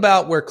think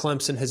about where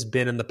Clemson has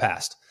been in the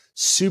past,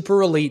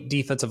 super elite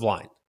defensive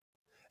line,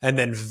 and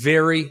then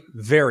very,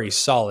 very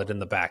solid in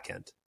the back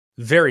end.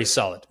 Very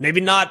solid.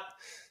 Maybe not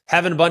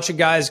having a bunch of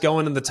guys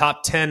going in the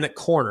top 10 at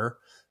corner,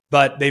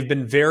 but they've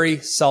been very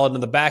solid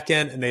in the back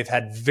end, and they've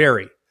had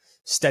very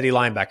steady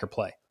linebacker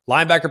play.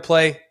 Linebacker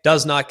play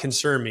does not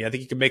concern me. I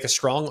think you can make a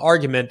strong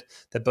argument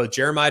that both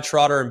Jeremiah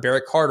Trotter and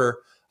Barrett Carter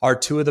are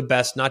two of the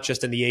best, not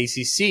just in the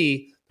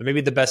ACC, but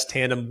maybe the best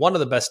tandem, one of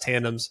the best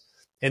tandems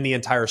in the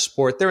entire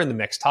sport. They're in the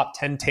mix, top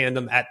 10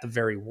 tandem at the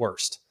very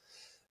worst.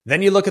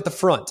 Then you look at the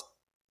front.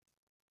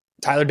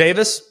 Tyler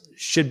Davis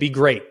should be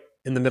great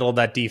in the middle of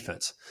that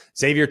defense.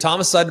 Xavier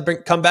Thomas decided to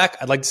come back.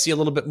 I'd like to see a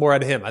little bit more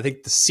out of him. I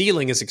think the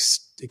ceiling is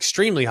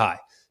extremely high.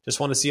 Just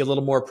want to see a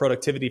little more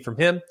productivity from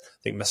him.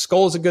 I think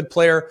Mescol is a good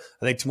player.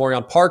 I think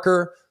Tamorian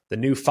Parker, the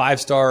new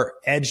 5-star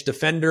edge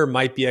defender,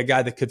 might be a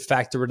guy that could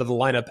factor into the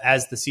lineup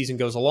as the season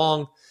goes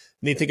along.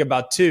 And you think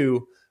about,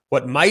 too,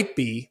 what might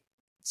be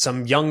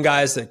some young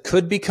guys that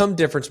could become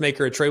difference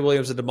maker at Trey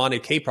Williams and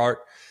Demonte Capehart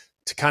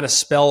to kind of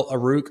spell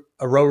Aruk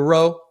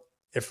Aroro.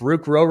 If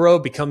Aruk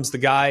Roro becomes the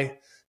guy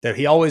that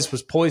he always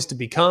was poised to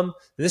become,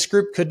 this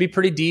group could be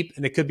pretty deep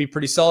and it could be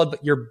pretty solid,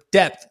 but your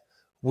depth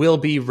will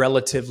be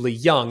relatively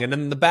young. And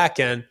then in the back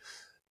end,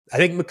 I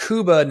think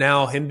Makuba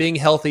now, him being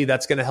healthy,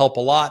 that's going to help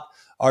a lot.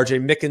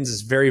 RJ Mickens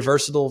is very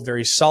versatile,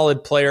 very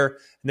solid player.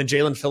 And then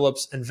Jalen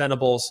Phillips and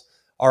Venables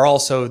are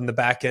also in the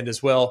back end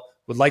as well.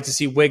 Would like to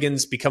see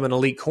Wiggins become an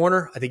elite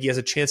corner. I think he has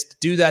a chance to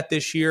do that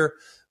this year,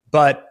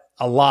 but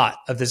a lot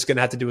of this is going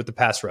to have to do with the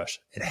pass rush.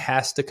 It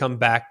has to come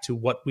back to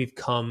what we've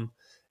come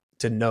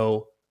to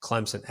know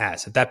Clemson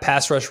as. If that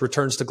pass rush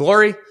returns to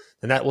glory,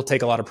 then that will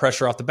take a lot of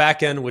pressure off the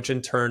back end, which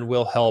in turn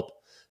will help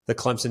the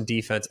Clemson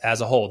defense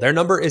as a whole. Their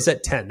number is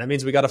at 10. That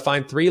means we got to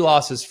find 3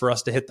 losses for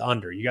us to hit the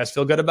under. You guys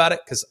feel good about it?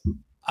 Because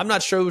I'm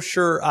not so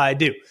sure I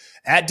do.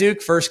 At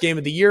Duke, first game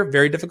of the year,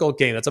 very difficult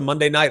game. That's a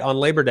Monday night on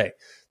Labor Day.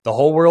 The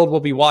whole world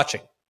will be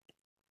watching.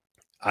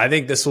 I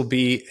think this will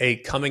be a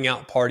coming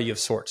out party of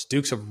sorts.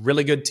 Duke's a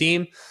really good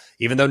team,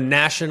 even though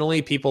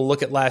nationally people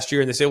look at last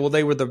year and they say, well,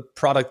 they were the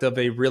product of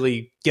a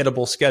really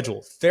gettable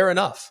schedule. Fair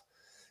enough.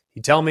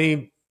 You tell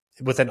me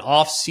with an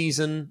off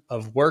season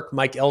of work,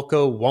 Mike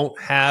Elko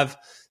won't have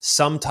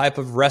some type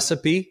of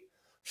recipe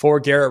for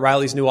Garrett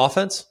Riley's new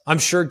offense. I'm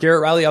sure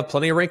Garrett Riley have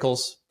plenty of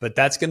wrinkles, but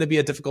that's going to be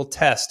a difficult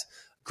test.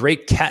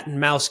 Great cat and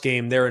mouse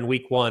game there in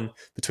week 1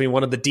 between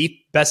one of the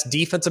best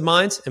defensive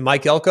minds in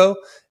Mike Elko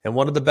and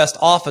one of the best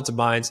offensive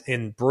minds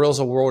in Broyles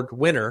Award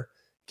winner,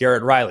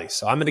 Garrett Riley.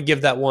 So I'm going to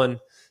give that one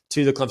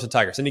to the Clemson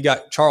Tigers. And you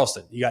got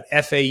Charleston, you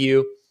got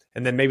FAU,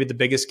 and then maybe the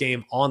biggest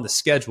game on the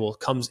schedule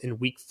comes in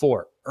week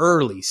 4.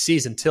 Early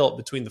season tilt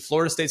between the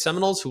Florida State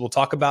Seminoles, who we'll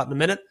talk about in a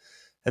minute,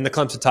 and the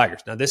Clemson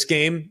Tigers. Now, this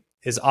game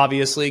is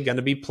obviously going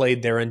to be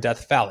played there in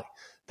Death Valley.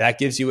 That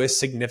gives you a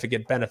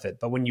significant benefit.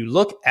 But when you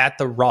look at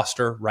the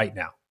roster right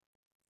now,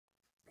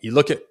 you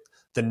look at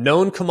the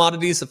known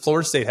commodities that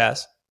Florida State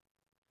has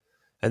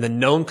and the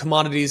known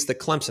commodities that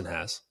Clemson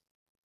has.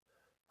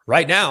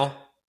 Right now,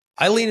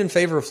 I lean in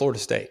favor of Florida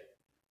State.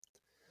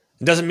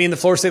 It doesn't mean that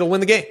Florida State will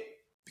win the game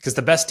because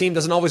the best team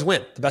doesn't always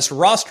win. The best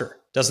roster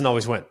doesn't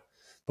always win.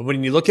 But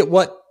when you look at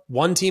what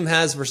one team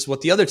has versus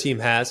what the other team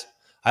has,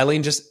 I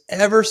lean just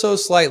ever so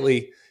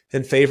slightly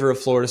in favor of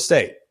Florida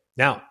State.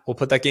 Now, we'll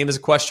put that game as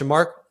a question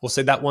mark. We'll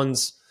say that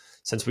one's,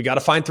 since we got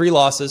to find 3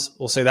 losses,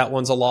 we'll say that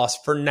one's a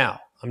loss for now.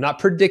 I'm not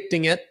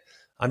predicting it.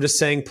 I'm just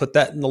saying put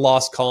that in the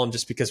loss column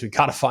just because we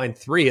got to find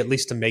 3 at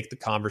least to make the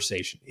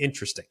conversation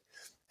interesting.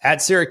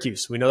 At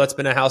Syracuse, we know that's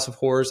been a house of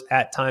horrors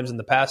at times in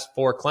the past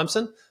for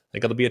Clemson. I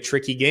think it'll be a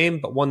tricky game,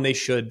 but one they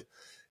should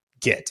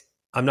get.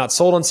 I'm not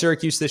sold on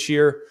Syracuse this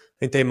year. I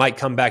think they might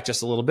come back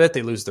just a little bit.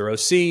 They lose their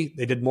OC.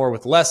 They did more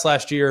with less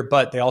last year,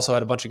 but they also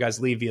had a bunch of guys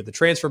leave via the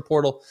transfer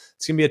portal.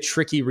 It's going to be a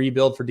tricky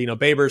rebuild for Dino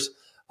Babers.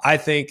 I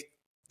think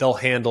they'll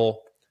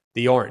handle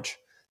the orange.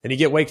 Then you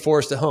get Wake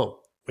Forest at home.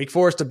 Wake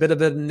Forest, a bit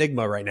of an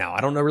enigma right now.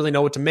 I don't really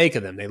know what to make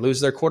of them. They lose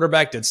their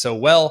quarterback, did so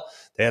well.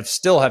 They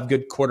still have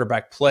good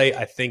quarterback play,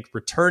 I think,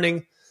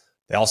 returning.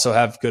 They also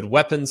have good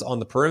weapons on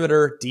the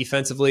perimeter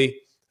defensively.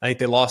 I think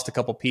they lost a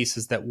couple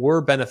pieces that were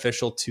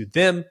beneficial to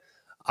them.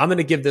 I'm going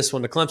to give this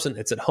one to Clemson.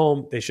 It's at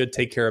home. They should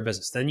take care of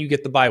business. Then you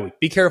get the bye week.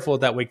 Be careful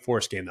with that Wake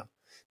Forest game, though.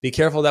 Be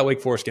careful of that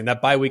Wake Forest game.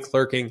 That bye week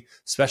lurking,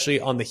 especially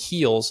on the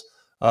heels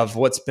of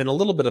what's been a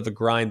little bit of a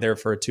grind there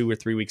for a 2 or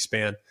 3 week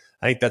span.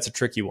 I think that's a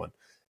tricky one.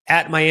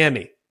 At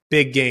Miami,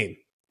 big game.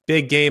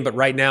 Big game, but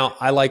right now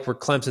I like where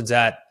Clemson's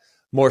at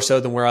more so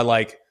than where I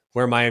like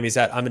where Miami's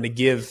at. I'm going to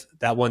give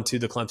that one to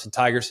the Clemson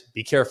Tigers.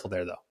 Be careful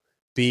there, though.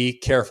 Be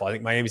careful. I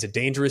think Miami's a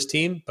dangerous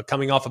team, but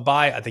coming off a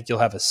bye, I think you'll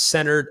have a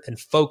centered and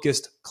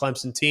focused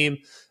Clemson team.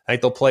 I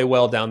think they'll play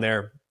well down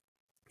there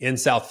in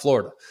South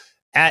Florida.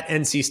 At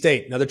NC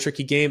State, another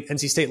tricky game.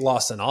 NC State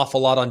lost an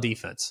awful lot on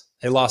defense.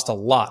 They lost a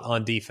lot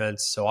on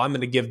defense, so I'm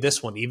going to give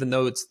this one, even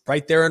though it's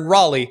right there in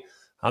Raleigh,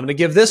 I'm going to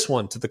give this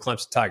one to the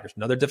Clemson Tigers.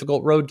 Another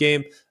difficult road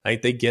game. I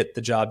think they get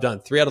the job done.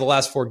 3 out of the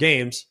last 4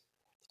 games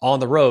on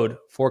the road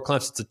for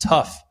Clemson. It's a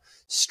tough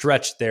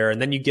stretch there, and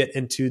then you get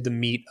into the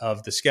meat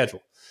of the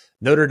schedule.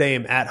 Notre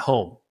Dame at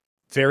home.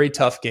 Very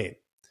tough game.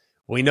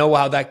 We know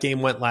how that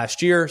game went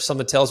last year.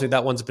 Something tells me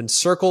that one's been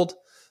circled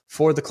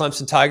for the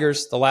Clemson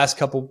Tigers the last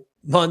couple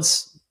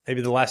months,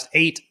 maybe the last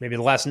 8, maybe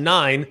the last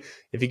 9.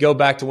 If you go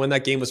back to when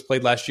that game was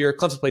played last year,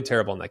 Clemson played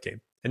terrible in that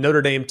game. And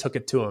Notre Dame took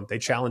it to them. They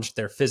challenged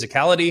their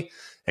physicality,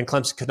 and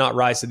Clemson could not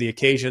rise to the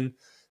occasion.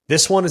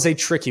 This one is a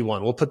tricky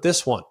one. We'll put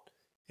this one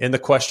in the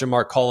question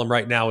mark column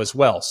right now as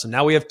well. So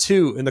now we have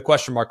 2 in the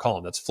question mark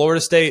column. That's Florida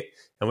State,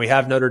 and we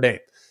have Notre Dame.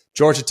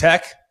 Georgia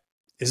Tech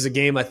is a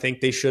game I think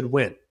they should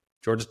win.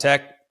 Georgia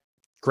Tech,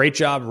 great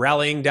job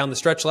rallying down the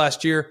stretch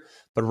last year,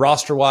 but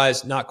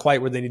roster-wise, not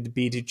quite where they need to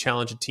be to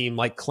challenge a team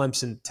like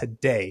Clemson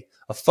today,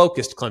 a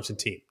focused Clemson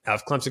team. Now,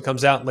 if Clemson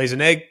comes out and lays an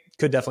egg,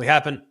 could definitely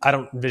happen. I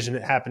don't envision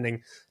it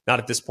happening, not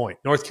at this point.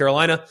 North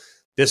Carolina,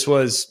 this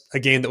was a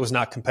game that was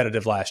not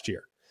competitive last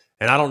year.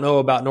 And I don't know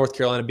about North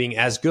Carolina being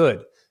as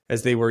good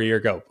as they were a year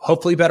ago.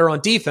 Hopefully better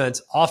on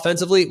defense.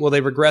 Offensively, will they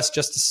regress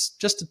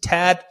just a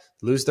tad,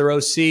 lose their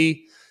OC,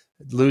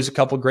 lose a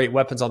couple great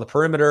weapons on the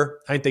perimeter?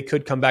 I think they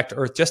could come back to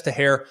earth just a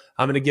hair.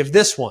 I'm going to give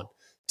this one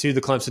to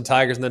the Clemson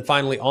Tigers. And then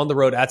finally, on the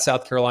road at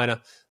South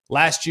Carolina.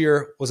 Last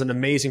year was an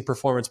amazing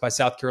performance by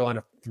South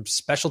Carolina from a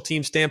special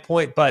team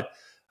standpoint, but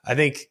I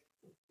think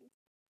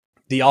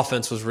the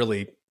offense was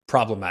really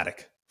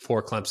problematic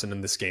for Clemson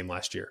in this game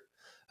last year.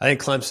 I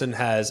think Clemson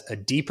has a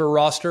deeper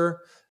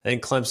roster. I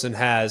think Clemson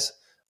has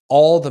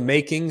all the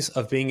makings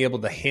of being able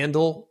to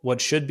handle what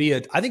should be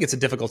I think it's a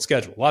difficult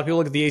schedule. A lot of people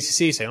look at the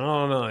ACC and say,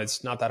 oh, no,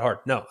 it's not that hard.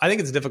 No, I think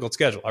it's a difficult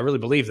schedule. I really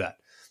believe that.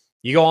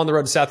 You go on the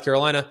road to South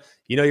Carolina,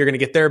 you know you're going to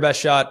get their best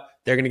shot.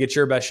 They're going to get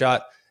your best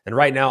shot. And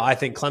right now, I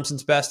think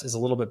Clemson's best is a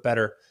little bit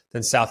better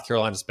than South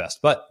Carolina's best.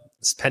 But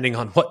it's depending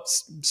on what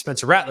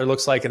Spencer Rattler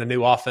looks like in a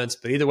new offense.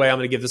 But either way, I'm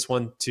going to give this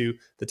one to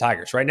the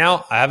Tigers. Right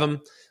now, I have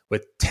them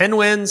with 10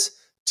 wins,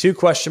 2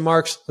 question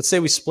marks. Let's say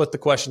we split the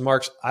question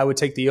marks. I would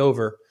take the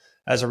over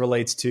as it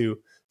relates to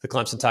the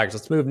Clemson Tigers.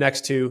 Let's move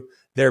next to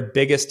their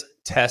biggest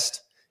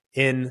test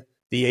in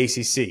the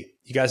ACC.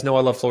 You guys know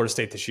I love Florida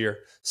State this year.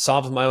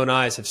 Saw with my own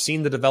eyes, have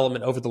seen the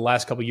development over the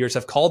last couple of years,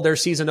 have called their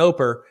season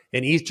opener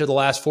in each of the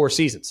last 4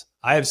 seasons.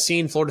 I have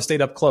seen Florida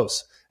State up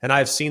close, and I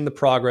have seen the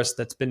progress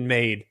that's been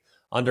made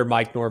under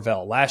Mike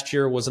Norvell. Last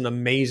year was an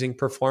amazing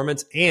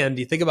performance, and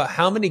you think about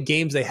how many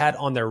games they had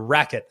on their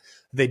racket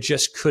they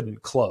just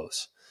couldn't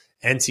close.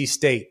 NC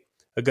State,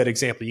 a good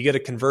example. You get a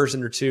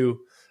conversion or two.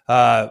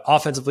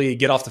 Offensively, you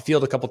get off the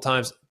field a couple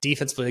times.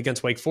 Defensively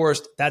against Wake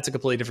Forest, that's a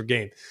completely different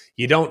game.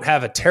 You don't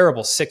have a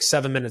terrible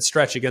 6-7 minute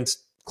stretch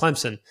against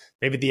Clemson.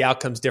 Maybe the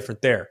outcome's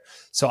different there.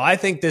 So I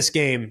think this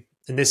game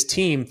and this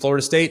team,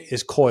 Florida State,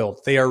 is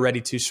coiled. They are ready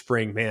to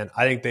spring, man.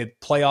 I think the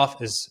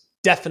playoff is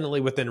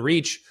definitely within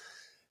reach.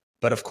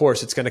 But of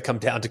course, it's going to come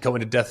down to going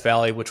to Death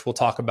Valley, which we'll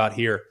talk about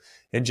here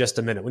in just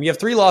a minute. When you have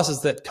 3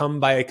 losses that come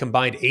by a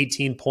combined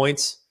 18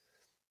 points,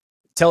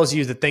 tells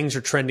you that things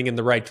are trending in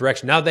the right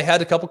direction. Now, they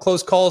had a couple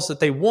close calls that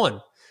they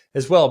won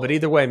as well, but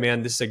either way,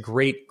 man, this is a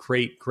great,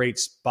 great, great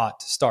spot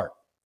to start.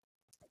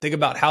 Think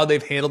about how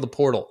they've handled the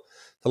portal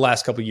the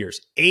last couple of years.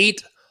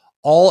 8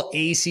 all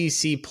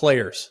ACC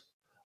players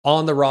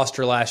on the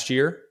roster last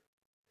year.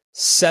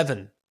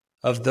 7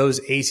 of those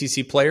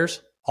ACC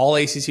players, all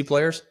ACC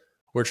players,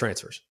 were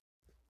transfers.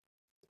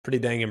 Pretty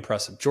dang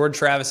impressive. Jordan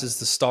Travis is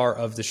the star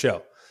of the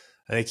show.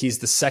 I think he's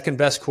the second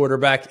best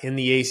quarterback in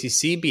the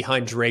ACC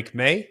behind Drake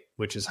May,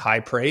 which is high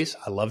praise.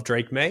 I love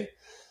Drake May.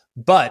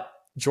 But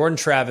Jordan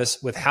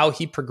Travis, with how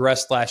he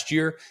progressed last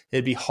year,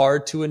 it'd be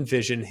hard to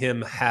envision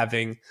him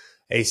having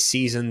a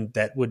season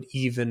that would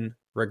even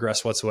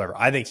regress whatsoever.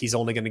 I think he's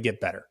only going to get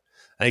better.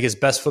 I think his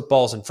best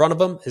football is in front of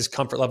him, his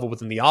comfort level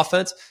within the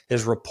offense,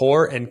 his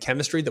rapport and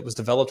chemistry that was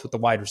developed with the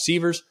wide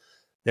receivers.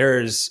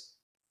 There is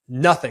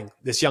nothing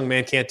this young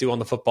man can't do on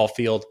the football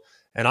field.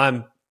 And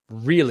I'm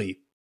really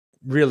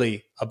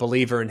a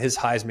believer in his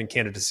Heisman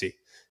candidacy.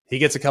 He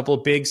gets a couple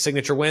of big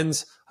signature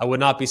wins. I would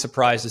not be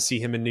surprised to see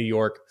him in New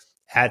York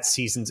at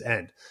season's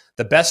end.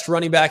 The best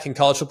running back in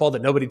college football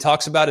that nobody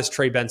talks about is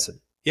Trey Benson.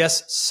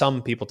 Yes,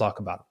 some people talk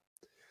about him.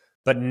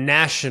 But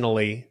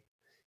nationally,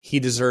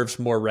 he deserves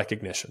more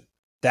recognition.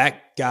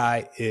 That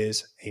guy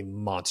is a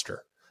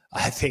monster.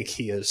 I think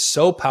he is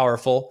so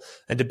powerful.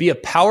 And to be a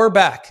power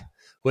back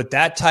with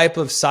that type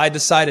of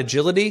side-to-side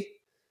agility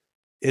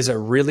is a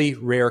really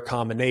rare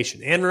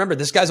combination. And remember,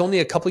 this guy's only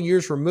a couple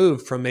years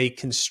removed from a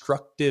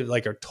constructive,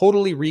 like a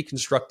totally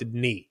reconstructed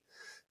knee.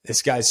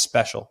 This guy's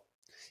special.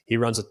 He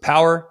runs with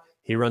power.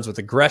 He runs with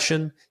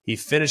aggression. He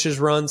finishes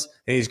runs,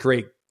 and he's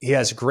great. He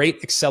has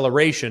great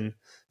acceleration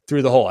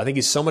through the hole. I think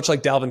he's so much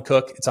like Dalvin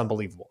Cook. It's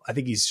unbelievable. I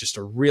think he's just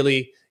a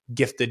really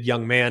gifted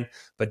young man.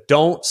 But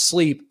don't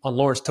sleep on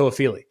Lawrence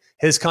Toafili.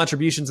 His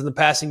contributions in the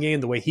passing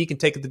game, the way he can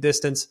take it the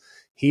distance,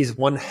 he's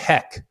one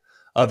heck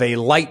of a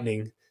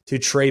lightning to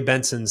Trey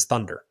Benson's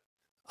thunder.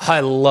 I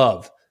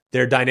love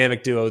their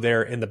dynamic duo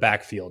there in the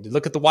backfield. You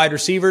look at the wide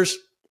receivers,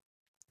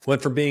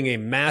 went from being a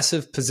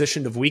massive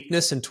position of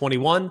weakness in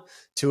 21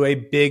 to a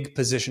big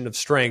position of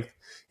strength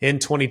in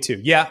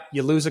 22. Yeah,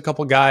 you lose a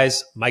couple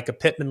guys. Micah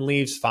Pittman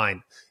leaves,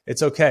 fine.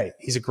 It's okay.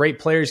 He's a great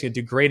player. He's going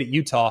to do great at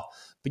Utah.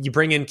 but you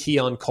bring in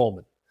Keon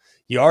Coleman.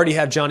 You already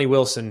have Johnny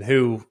Wilson,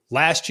 who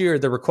last year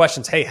there were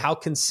questions, hey, how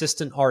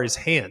consistent are his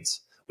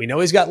hands? We know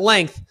he's got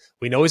length.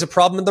 We know he's a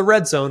problem in the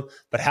red zone,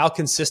 but how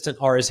consistent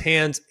are his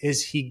hands?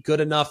 Is he good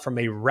enough from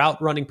a route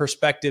running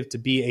perspective to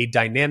be a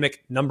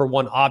dynamic number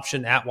one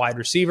option at wide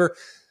receiver?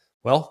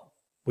 Well,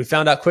 we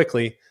found out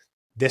quickly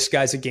this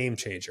guy's a game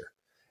changer.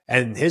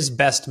 And his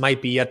best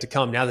might be yet to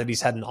come now that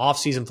he's had an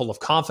offseason full of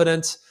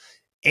confidence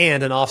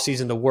and an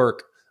offseason to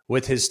work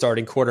with his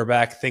starting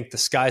quarterback. Think the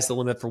sky's the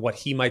limit for what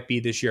he might be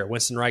this year.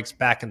 Winston Reich's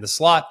back in the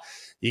slot.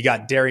 You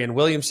got Darian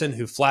Williamson,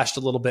 who flashed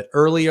a little bit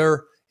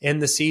earlier in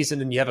the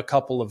season, and you have a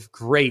couple of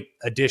great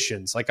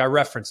additions. Like I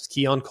referenced,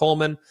 Keon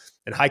Coleman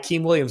and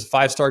Hakeem Williams, a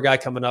five-star guy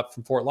coming up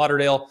from Fort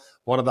Lauderdale,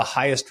 one of the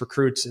highest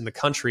recruits in the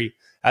country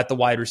at the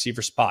wide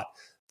receiver spot.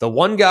 The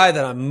one guy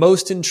that I'm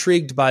most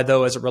intrigued by,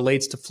 though, as it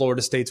relates to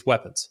Florida State's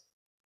weapons,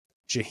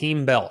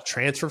 Jaheim Bell,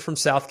 transfer from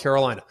South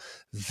Carolina.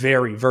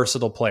 Very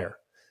versatile player.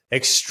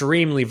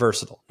 Extremely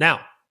versatile.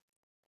 Now,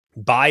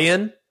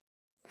 buy-in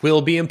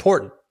will be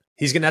important.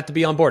 He's going to have to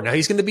be on board. Now,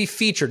 he's going to be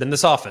featured in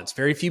this offense.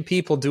 Very few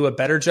people do a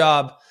better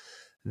job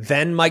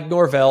than Mike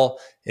Norvell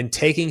in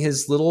taking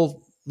his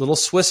little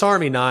Swiss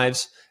Army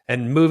knives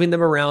and moving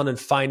them around and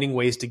finding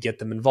ways to get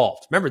them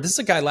involved. Remember, this is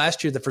a guy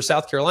last year that for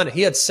South Carolina,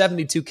 he had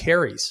 72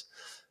 carries.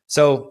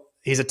 So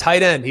he's a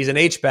tight end. He's an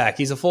H-back.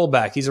 He's a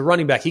fullback. He's a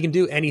running back. He can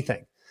do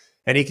anything.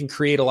 And he can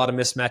create a lot of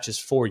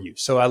mismatches for you.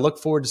 So I look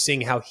forward to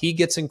seeing how he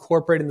gets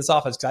incorporated in this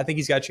offense, because I think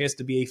he's got a chance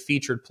to be a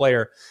featured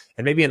player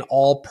and maybe an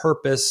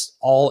all-purpose,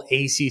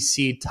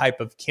 all-ACC type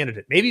of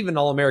candidate, maybe even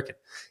All-American.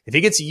 If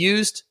he gets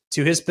used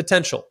to his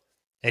potential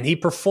and he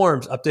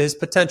performs up to his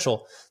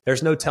potential,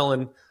 there's no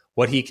telling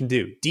what he can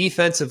do.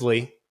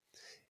 Defensively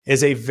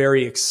is a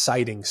very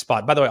exciting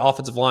spot. By the way,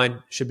 offensive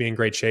line should be in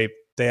great shape.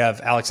 They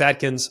have Alex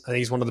Atkins. I think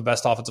he's one of the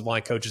best offensive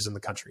line coaches in the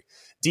country.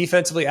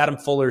 Defensively, Adam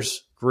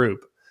Fuller's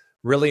group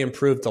really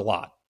improved a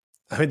lot.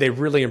 I mean, they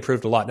really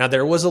improved a lot. Now,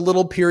 there was a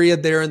little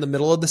period there in the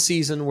middle of the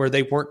season where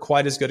they weren't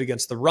quite as good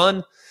against the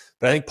run,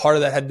 but I think part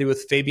of that had to do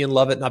with Fabian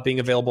Lovett not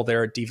being available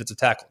there at defensive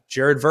tackle.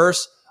 Jared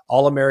Verse,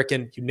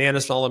 All-American,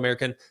 unanimous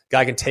All-American,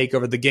 guy can take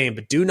over the game,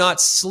 but do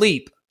not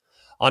sleep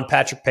on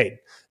Patrick Payton.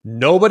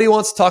 Nobody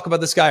wants to talk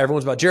about this guy.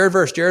 Everyone's about Jared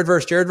Verse, Jared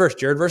Verse, Jared Verse.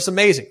 Jared Verse is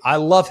amazing. I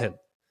love him,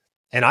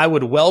 and I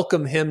would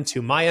welcome him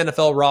to my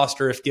NFL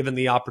roster if given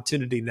the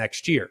opportunity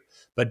next year,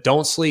 but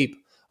don't sleep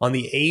on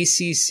the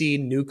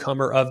ACC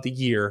Newcomer of the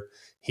Year.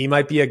 He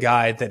might be a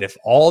guy that if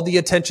all the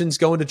attention's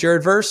going to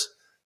Jared Verse,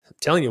 I'm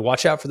telling you,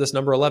 watch out for this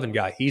number 11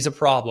 guy. He's a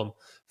problem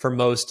for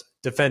most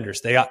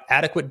defenders. They got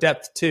adequate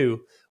depth,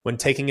 too, when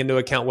taking into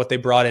account what they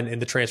brought in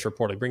the transfer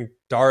portal. Bring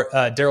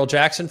Darrell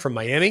Jackson from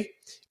Miami,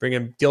 bring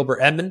in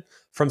Gilbert Edmond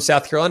from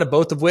South Carolina,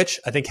 both of which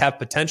I think have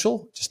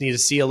potential. Just need to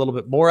see a little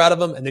bit more out of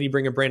them. And then you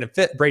bring in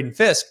Braden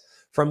Fisk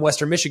from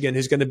Western Michigan,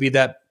 who's going to be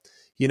that,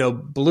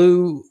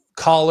 blue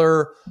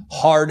collar,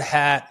 hard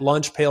hat,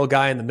 lunch pail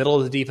guy in the middle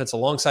of the defense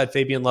alongside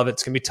Fabian Lovett.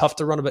 It's going to be tough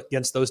to run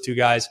against those two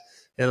guys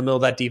in the middle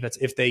of that defense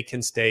if they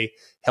can stay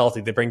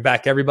healthy. They bring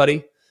back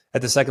everybody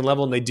at the second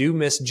level, and they do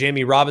miss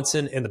Jamie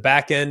Robinson in the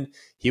back end.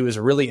 He was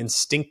a really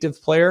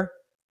instinctive player,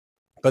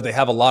 but they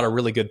have a lot of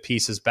really good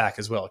pieces back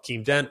as well.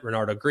 Akeem Dent,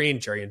 Renardo Green,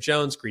 Jerrion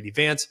Jones, Greedy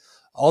Vance,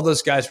 all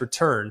those guys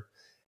return.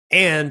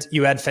 And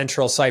you add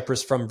Fentrell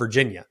Cypress from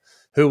Virginia,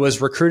 who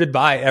was recruited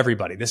by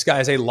everybody. This guy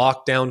is a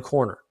lockdown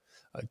corner.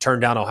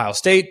 Turned down Ohio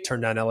State,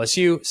 turned down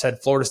LSU,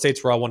 said Florida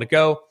State's where I want to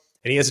go,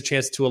 and he has a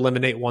chance to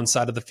eliminate one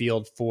side of the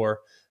field for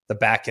the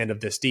back end of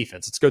this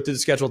defense. Let's go through the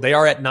schedule. They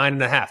are at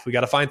 9.5. We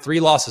got to find 3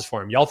 losses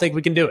for him. Y'all think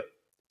we can do it?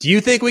 Do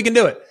you think we can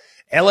do it?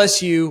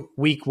 LSU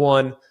week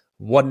 1,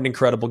 what an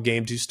incredible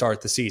game to start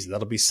the season.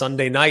 That'll be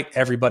Sunday night.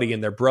 Everybody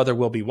and their brother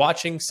will be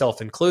watching,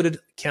 self included.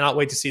 Cannot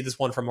wait to see this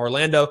one from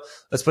Orlando.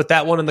 Let's put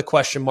that one in the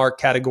question mark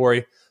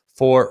category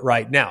for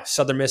right now.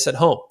 Southern Miss at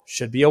home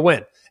should be a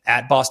win.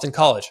 At Boston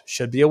College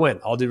should be a win.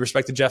 All due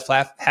respect to Jeff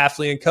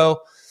Hafley and co.,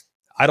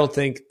 I don't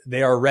think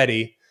they are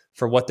ready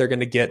for what they're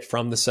going to get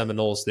from the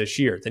Seminoles this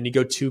year. Then you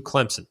go to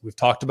Clemson. We've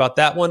talked about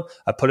that one.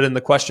 I put it in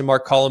the question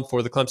mark column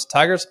for the Clemson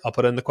Tigers. I'll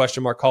put it in the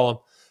question mark column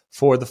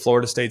for the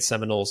Florida State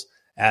Seminoles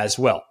as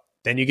well.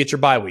 Then you get your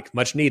bye week,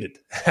 much needed,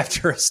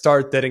 after a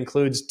start that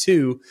includes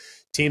 2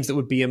 teams that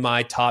would be in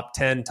my top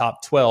 10,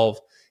 top 12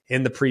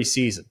 in the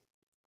preseason.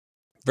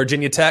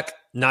 Virginia Tech,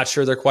 not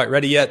sure they're quite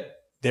ready yet.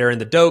 They're in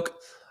the Doak.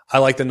 I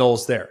like the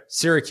Noles there.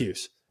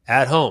 Syracuse,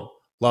 at home.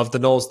 Love the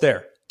Noles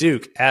there.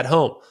 Duke, at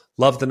home.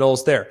 Love the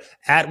Noles there.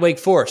 At Wake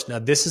Forest. Now,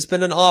 this has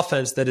been an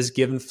offense that has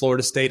given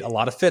Florida State a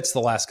lot of fits the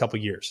last couple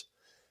years.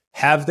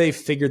 Have they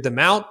figured them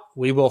out?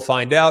 We will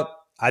find out.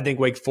 I think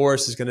Wake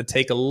Forest is going to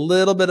take a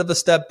little bit of a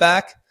step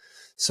back.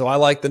 So I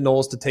like the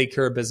Noles to take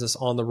care of business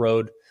on the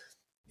road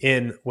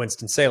in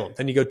Winston-Salem.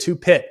 Then you go to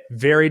Pitt.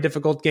 Very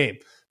difficult game.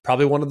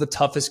 Probably one of the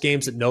toughest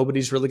games that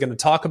nobody's really going to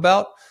talk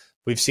about.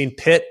 We've seen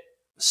Pitt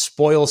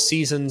spoil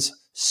seasons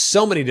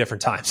so many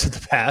different times in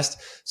the past.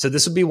 So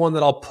this would be one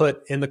that I'll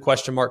put in the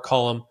question mark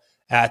column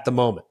at the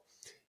moment.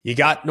 You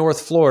got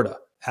North Florida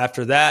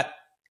after that,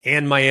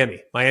 and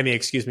Miami. Miami,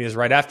 is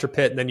right after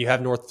Pitt, and then you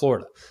have North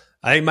Florida.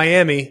 I think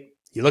Miami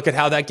You look at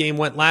how that game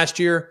went last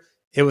year,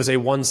 it was a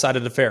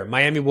one-sided affair.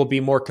 Miami will be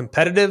more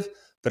competitive,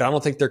 but I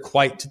don't think they're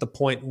quite to the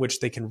point in which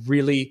they can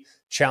really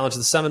challenge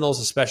the Seminoles,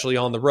 especially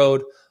on the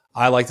road.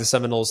 I like the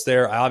Seminoles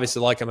there. I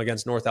obviously like them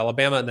against North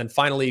Alabama. And then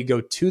finally, you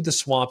go to the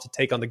Swamp to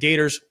take on the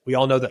Gators. We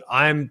all know that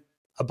I'm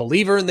a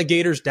believer in the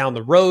Gators down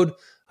the road.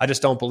 I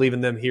just don't believe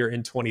in them here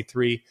in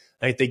 23.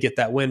 I think they get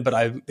that win, but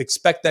I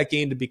expect that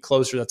game to be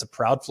closer. That's a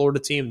proud Florida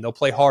team, and they'll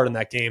play hard in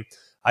that game.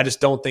 I just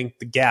don't think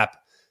the gap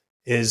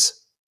is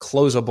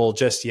closable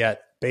just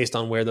yet based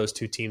on where those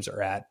two teams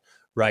are at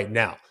right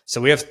now.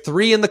 So we have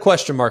 3 in the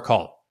question mark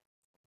column.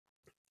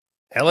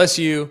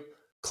 LSU,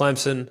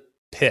 Clemson,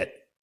 Pitt.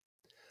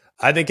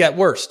 I think at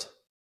worst,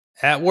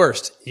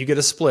 you get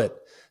a split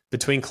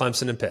between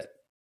Clemson and Pitt.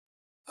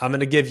 I'm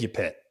going to give you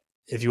Pitt.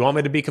 If you want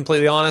me to be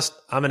completely honest,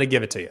 I'm going to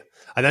give it to you.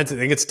 I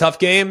think it's a tough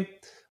game.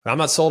 I'm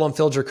not sold on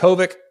Phil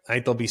Jurkovec. I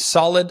think they'll be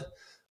solid,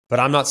 but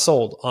I'm not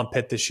sold on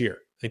Pitt this year.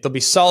 I think they'll be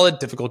solid,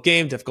 difficult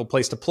game, difficult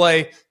place to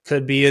play.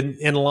 Could be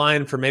in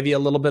line for maybe a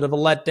little bit of a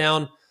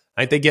letdown.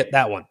 I think they get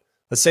that one.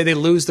 Let's say they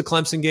lose the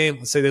Clemson game.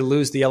 Let's say they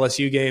lose the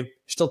LSU game. You're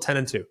still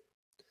 10-2.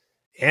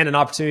 And an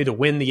opportunity to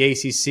win the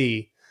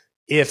ACC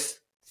if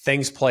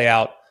things play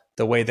out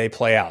the way they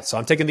play out. So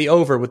I'm taking the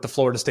over with the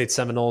Florida State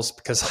Seminoles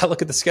because I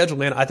look at the schedule,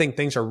 man. I think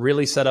things are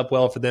really set up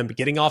well for them. But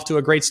getting off to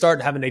a great start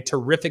and having a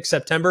terrific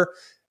September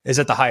is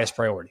at the highest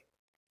priority.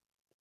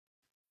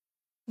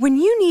 When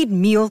you need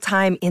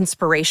mealtime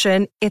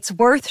inspiration, it's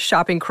worth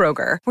shopping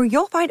Kroger, where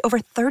you'll find over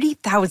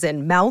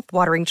 30,000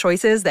 mouth-watering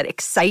choices that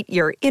excite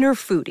your inner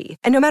foodie.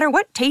 And no matter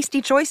what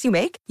tasty choice you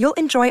make, you'll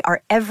enjoy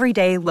our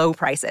everyday low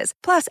prices,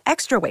 plus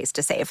extra ways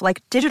to save,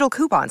 like digital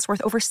coupons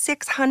worth over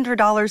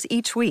 $600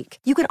 each week.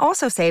 You can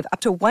also save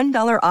up to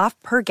 $1 off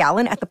per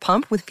gallon at the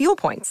pump with fuel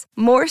points.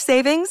 More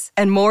savings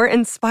and more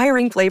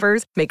inspiring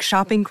flavors make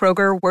shopping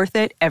Kroger worth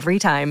it every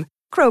time.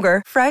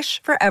 Kroger,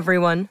 fresh for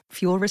everyone.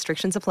 Fuel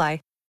restrictions apply.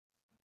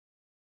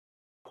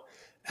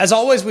 As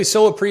always, we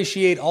so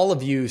appreciate all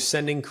of you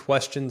sending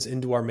questions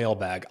into our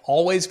mailbag.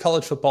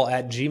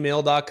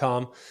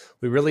 alwayscollegefootball@gmail.com.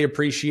 We really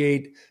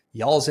appreciate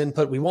y'all's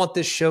input. We want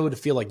this show to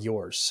feel like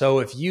yours. So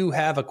if you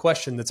have a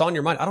question that's on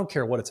your mind, I don't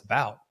care what it's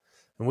about.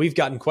 And we've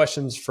gotten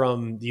questions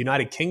from the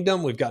United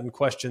Kingdom. We've gotten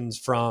questions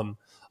from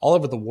all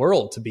over the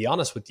world, to be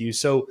honest with you.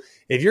 So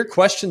if your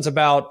question's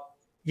about,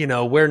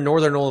 where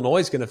Northern Illinois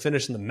is going to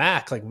finish in the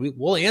MAC,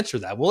 we'll answer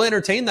that. We'll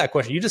entertain that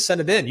question. You just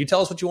send it in. You tell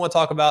us what you want to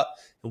talk about,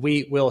 and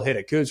we will hit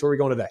it. Cougs, where are we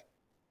going today?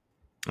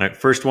 All right,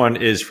 first one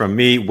is from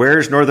me.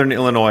 Where's Northern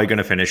Illinois going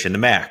to finish in the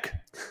MAC?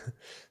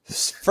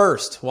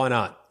 First, why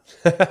not?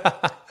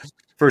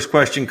 First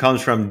question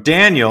comes from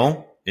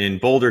Daniel in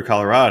Boulder,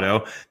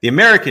 Colorado. The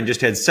American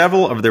just had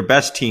several of their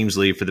best teams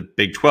leave for the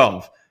Big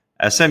 12.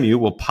 SMU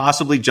will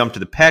possibly jump to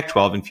the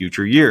Pac-12 in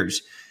future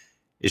years.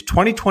 Is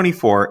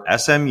 2024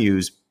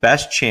 SMU's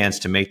best chance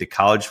to make the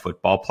college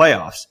football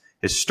playoffs?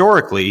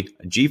 Historically,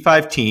 a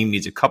G5 team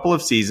needs a couple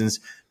of seasons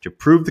to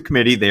prove the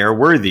committee they are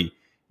worthy.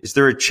 Is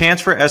there a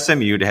chance for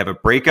SMU to have a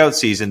breakout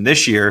season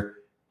this year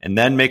and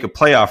then make a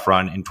playoff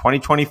run in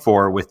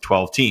 2024 with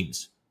 12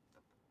 teams?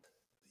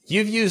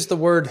 You've used the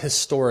word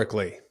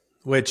historically,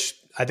 which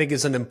I think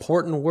is an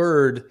important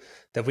word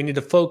that we need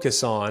to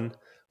focus on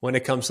when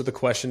it comes to the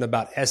question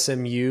about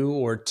SMU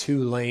or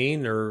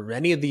Tulane or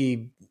any of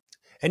the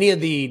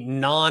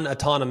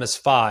non-autonomous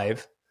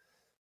 5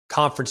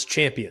 conference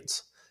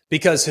champions.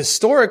 Because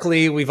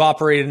historically, we've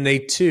operated in a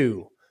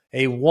 2,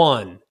 a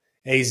 1,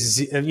 a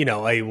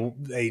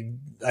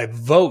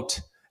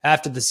vote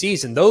after the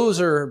season. Those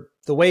are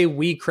the way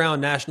we crown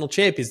national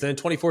champions. Then in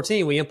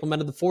 2014, we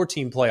implemented the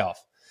 4-team playoff,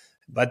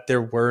 but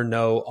there were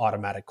no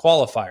automatic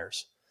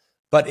qualifiers.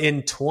 But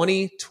in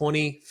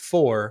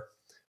 2024,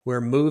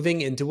 we're moving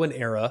into an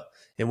era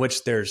in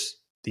which there's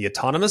the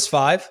autonomous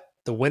 5.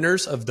 The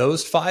winners of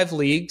those 5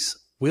 leagues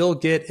will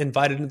get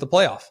invited into the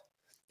playoff.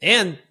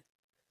 And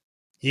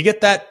you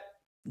get that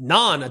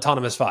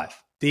non-autonomous 5,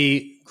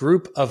 the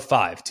group of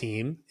 5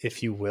 team,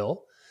 if you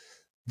will,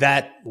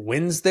 that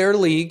wins their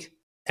league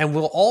and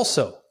will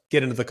also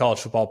get into the college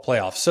football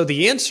playoff. So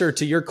the answer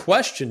to your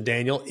question,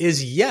 Daniel,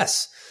 is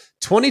yes.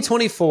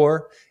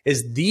 2024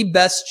 is the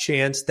best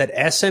chance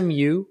that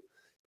SMU,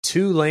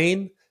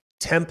 Tulane,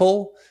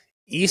 Temple,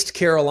 East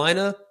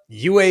Carolina,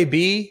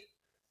 UAB,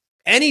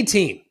 any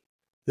team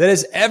that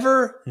has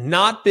ever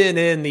not been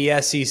in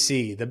the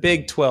SEC, the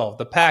Big 12,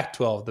 the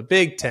Pac-12, the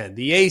Big 10,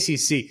 the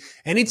ACC,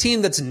 any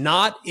team that's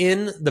not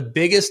in the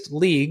biggest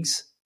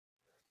leagues,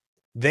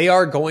 they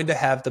are going to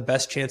have the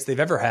best chance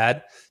they've ever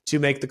had to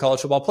make the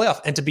college football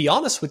playoff. And to be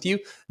honest with you,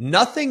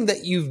 nothing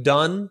that you've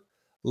done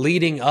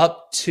leading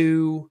up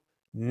to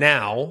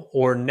now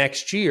or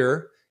next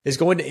year is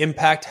going to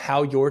impact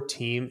how your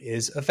team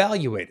is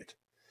evaluated.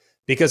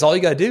 Because all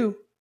you got to do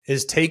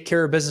is take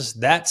care of business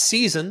that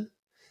season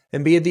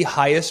and be the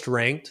highest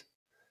ranked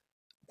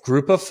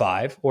group of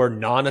 5 or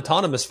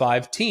non-autonomous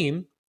 5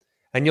 team,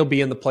 and you'll be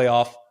in the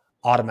playoff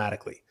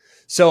automatically.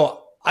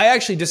 So I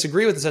actually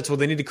disagree with this. That's what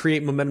they need to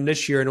create momentum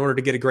this year in order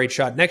to get a great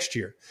shot next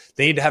year.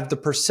 They need to have the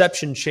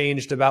perception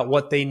changed about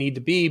what they need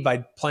to be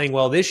by playing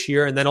well this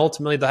year, and then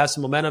ultimately they'll have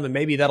some momentum, and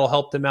maybe that'll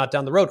help them out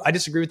down the road. I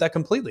disagree with that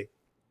completely.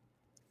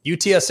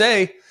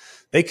 UTSA,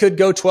 they could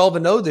go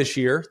 12-0 this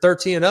year,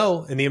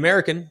 13-0 in the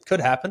American. Could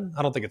happen.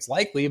 I don't think it's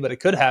likely, but it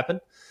could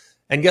happen.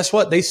 And guess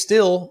what? They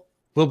still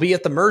will be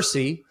at the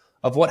mercy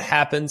of what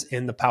happens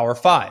in the Power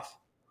 5.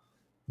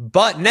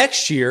 But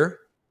next year,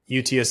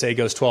 UTSA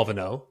goes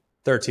 12-0,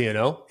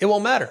 13-0. It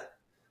won't matter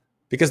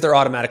because they're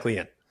automatically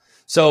in.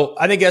 So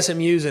I think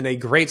SMU's in a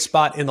great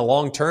spot in the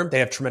long term. They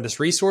have tremendous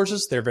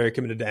resources. They're very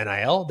committed to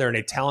NIL. They're in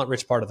a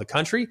talent-rich part of the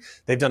country.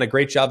 They've done a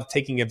great job of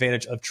taking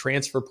advantage of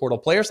transfer portal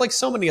players like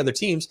so many other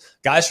teams.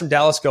 Guys from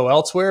Dallas go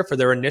elsewhere for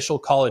their initial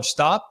college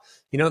stop.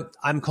 You know,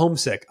 I'm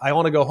homesick. I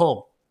want to go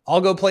home.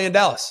 I'll go play in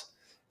Dallas.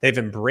 They've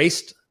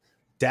embraced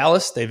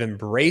Dallas. They've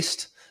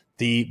embraced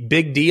the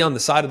big D on the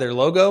side of their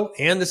logo,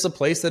 and this is a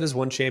place that has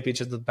won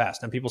championships in the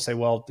past. And people say,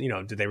 well, you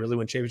know, did they really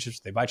win championships?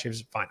 Did they buy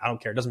championships? Fine. I don't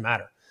care. It doesn't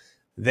matter.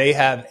 They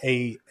have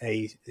a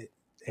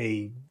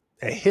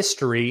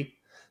history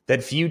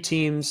that few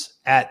teams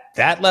at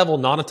that level,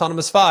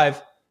 non-autonomous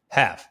 5,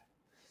 have.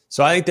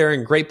 So I think they're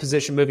in great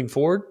position moving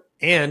forward.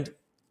 And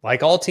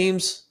like all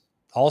teams,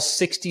 all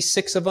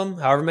 66 of them,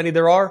 however many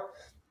there are,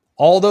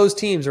 all those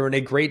teams are in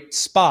a great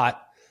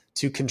spot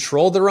to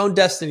control their own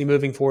destiny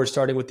moving forward,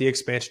 starting with the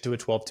expansion to a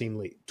 12-team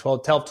league,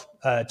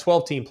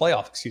 12-team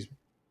playoff, excuse me.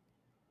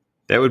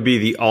 That would be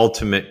the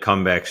ultimate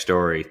comeback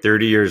story.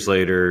 30 years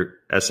later,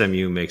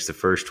 SMU makes the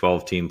first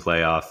 12-team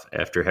playoff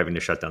after having to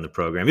shut down the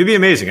program. It'd be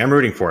amazing. I'm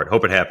rooting for it.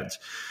 Hope it happens.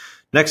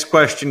 Next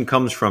question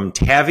comes from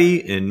Tavi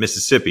in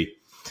Mississippi.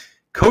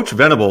 Coach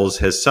Venables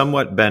has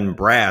somewhat been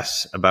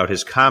brass about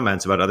his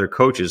comments about other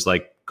coaches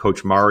like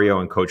Coach Mario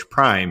and Coach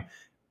Prime,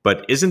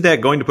 but isn't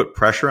that going to put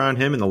pressure on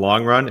him in the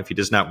long run if he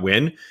does not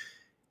win?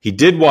 He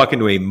did walk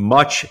into a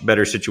much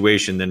better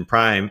situation than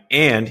Prime,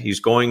 and he's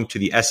going to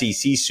the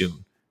SEC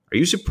soon. Are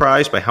you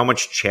surprised by how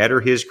much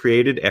chatter he has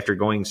created after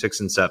going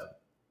 6-7?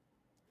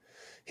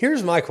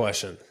 Here's my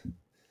question.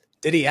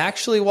 Did he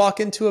actually walk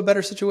into a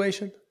better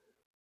situation?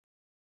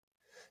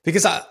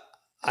 Because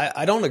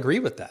I don't agree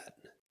with that.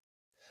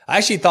 I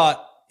actually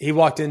thought he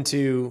walked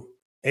into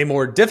a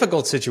more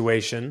difficult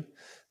situation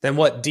than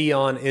what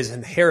Dion is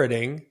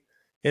inheriting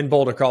in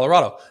Boulder,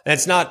 Colorado. And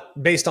it's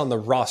not based on the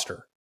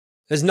roster.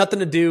 It has nothing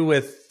to do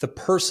with the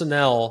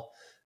personnel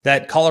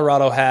that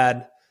Colorado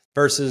had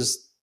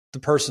versus the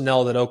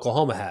personnel that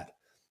Oklahoma had.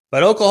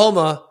 But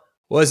Oklahoma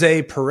was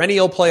a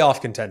perennial playoff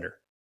contender.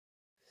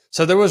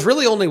 So there was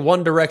really only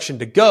one direction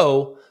to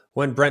go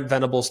when Brent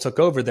Venables took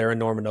over there in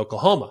Norman,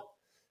 Oklahoma.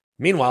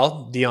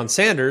 Meanwhile, Deion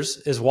Sanders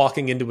is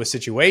walking into a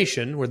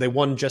situation where they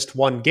won just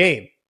one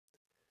game.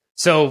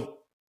 So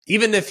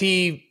even if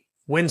he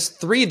wins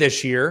 3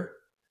 this year,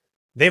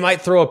 they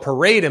might throw a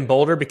parade in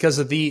Boulder because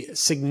of the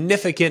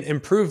significant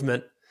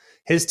improvement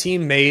his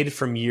team made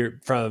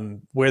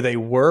from where they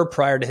were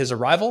prior to his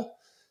arrival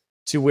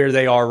to where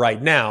they are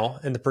right now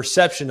and the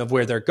perception of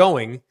where they're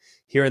going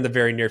here in the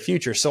very near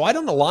future. So I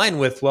don't align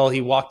with, well,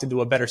 he walked into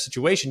a better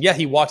situation. Yeah,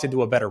 he walked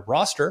into a better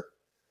roster.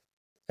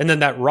 And then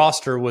that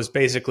roster was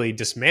basically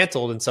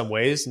dismantled in some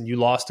ways, and you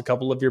lost a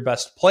couple of your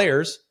best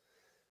players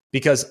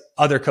because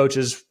other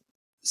coaches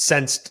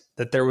sensed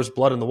that there was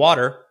blood in the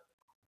water.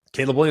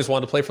 Caleb Williams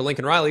wanted to play for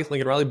Lincoln Riley.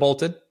 Lincoln Riley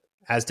bolted,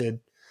 as did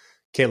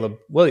Caleb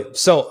Williams.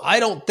 So I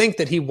don't think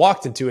that he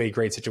walked into a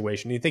great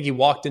situation. I think he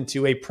walked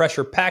into a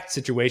pressure-packed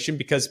situation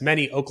because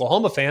many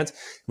Oklahoma fans,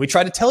 we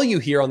try to tell you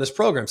here on this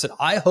program, said,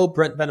 I hope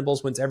Brent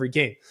Venables wins every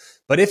game.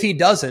 But if he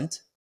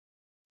doesn't,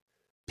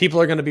 people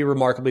are going to be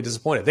remarkably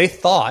disappointed. They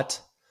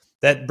thought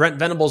that Brent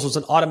Venables was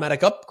an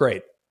automatic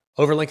upgrade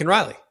over Lincoln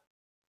Riley.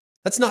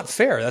 That's not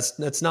fair.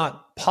 That's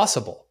not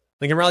possible.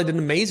 Lincoln Riley did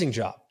an amazing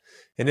job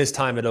in his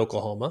time at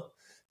Oklahoma.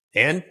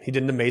 And he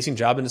did an amazing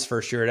job in his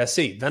first year at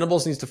SC.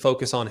 Venables needs to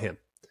focus on him.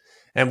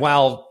 And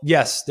while,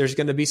 yes, there's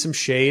going to be some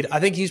shade, I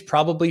think he's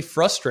probably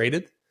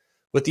frustrated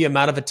with the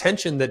amount of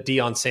attention that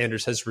Deion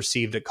Sanders has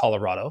received at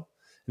Colorado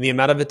and the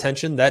amount of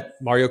attention that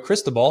Mario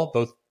Cristobal,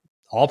 both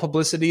all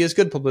publicity is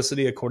good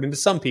publicity, according to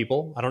some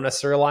people. I don't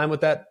necessarily align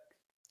with that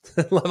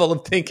level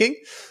of thinking,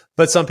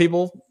 but some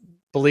people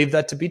believe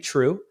that to be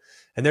true.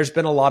 And there's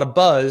been a lot of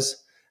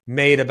buzz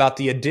made about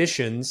the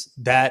additions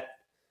that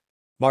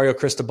Mario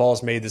Cristobal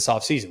has made this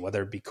offseason,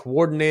 whether it be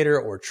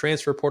coordinator or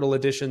transfer portal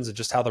additions, and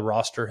just how the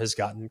roster has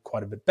gotten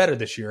quite a bit better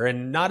this year.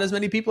 And not as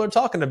many people are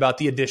talking about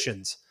the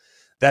additions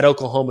that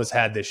Oklahoma's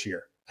had this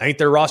year. I think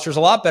their roster is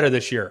a lot better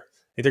this year.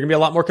 I think they're going to be a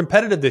lot more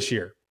competitive this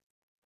year.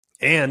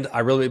 And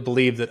I really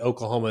believe that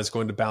Oklahoma is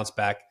going to bounce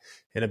back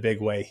in a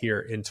big way here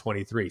in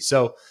 23.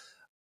 So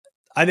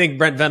I think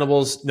Brent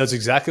Venables knows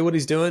exactly what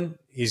he's doing.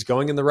 He's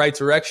going in the right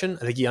direction.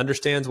 I think he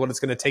understands what it's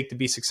going to take to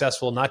be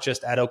successful, not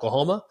just at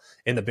Oklahoma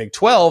in the Big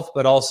 12,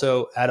 but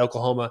also at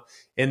Oklahoma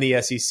in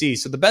the SEC.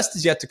 So the best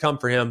is yet to come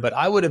for him, but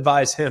I would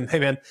advise him, hey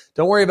man,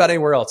 don't worry about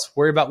anywhere else.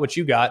 Worry about what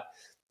you got.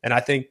 And I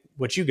think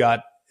what you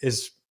got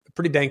is a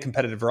pretty dang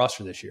competitive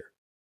roster this year.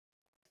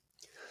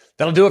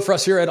 That'll do it for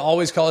us here at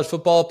Always College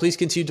Football. Please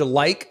continue to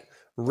like,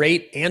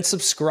 rate, and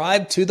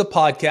subscribe to the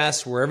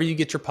podcast wherever you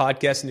get your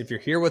podcast. And if you're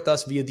here with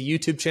us via the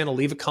YouTube channel,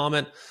 leave a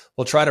comment.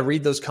 We'll try to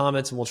read those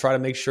comments, and we'll try to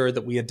make sure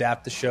that we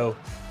adapt the show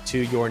to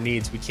your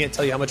needs. We can't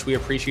tell you how much we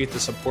appreciate the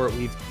support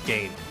we've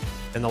gained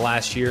in the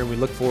last year, and we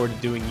look forward to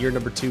doing year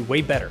number 2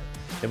 way better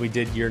than we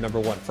did year number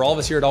 1. For all of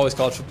us here at Always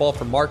College Football,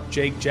 for Mark,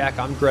 Jake, Jack,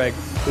 I'm Greg.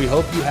 We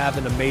hope you have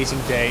an amazing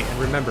day, and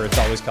remember, it's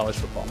always college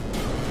football.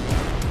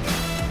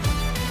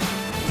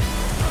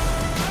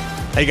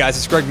 Hey guys,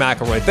 it's Greg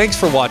McElroy. Thanks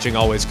for watching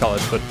Always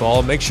College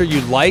Football. Make sure you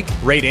like,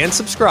 rate, and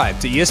subscribe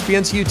to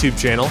ESPN's YouTube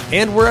channel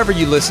and wherever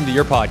you listen to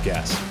your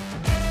podcasts.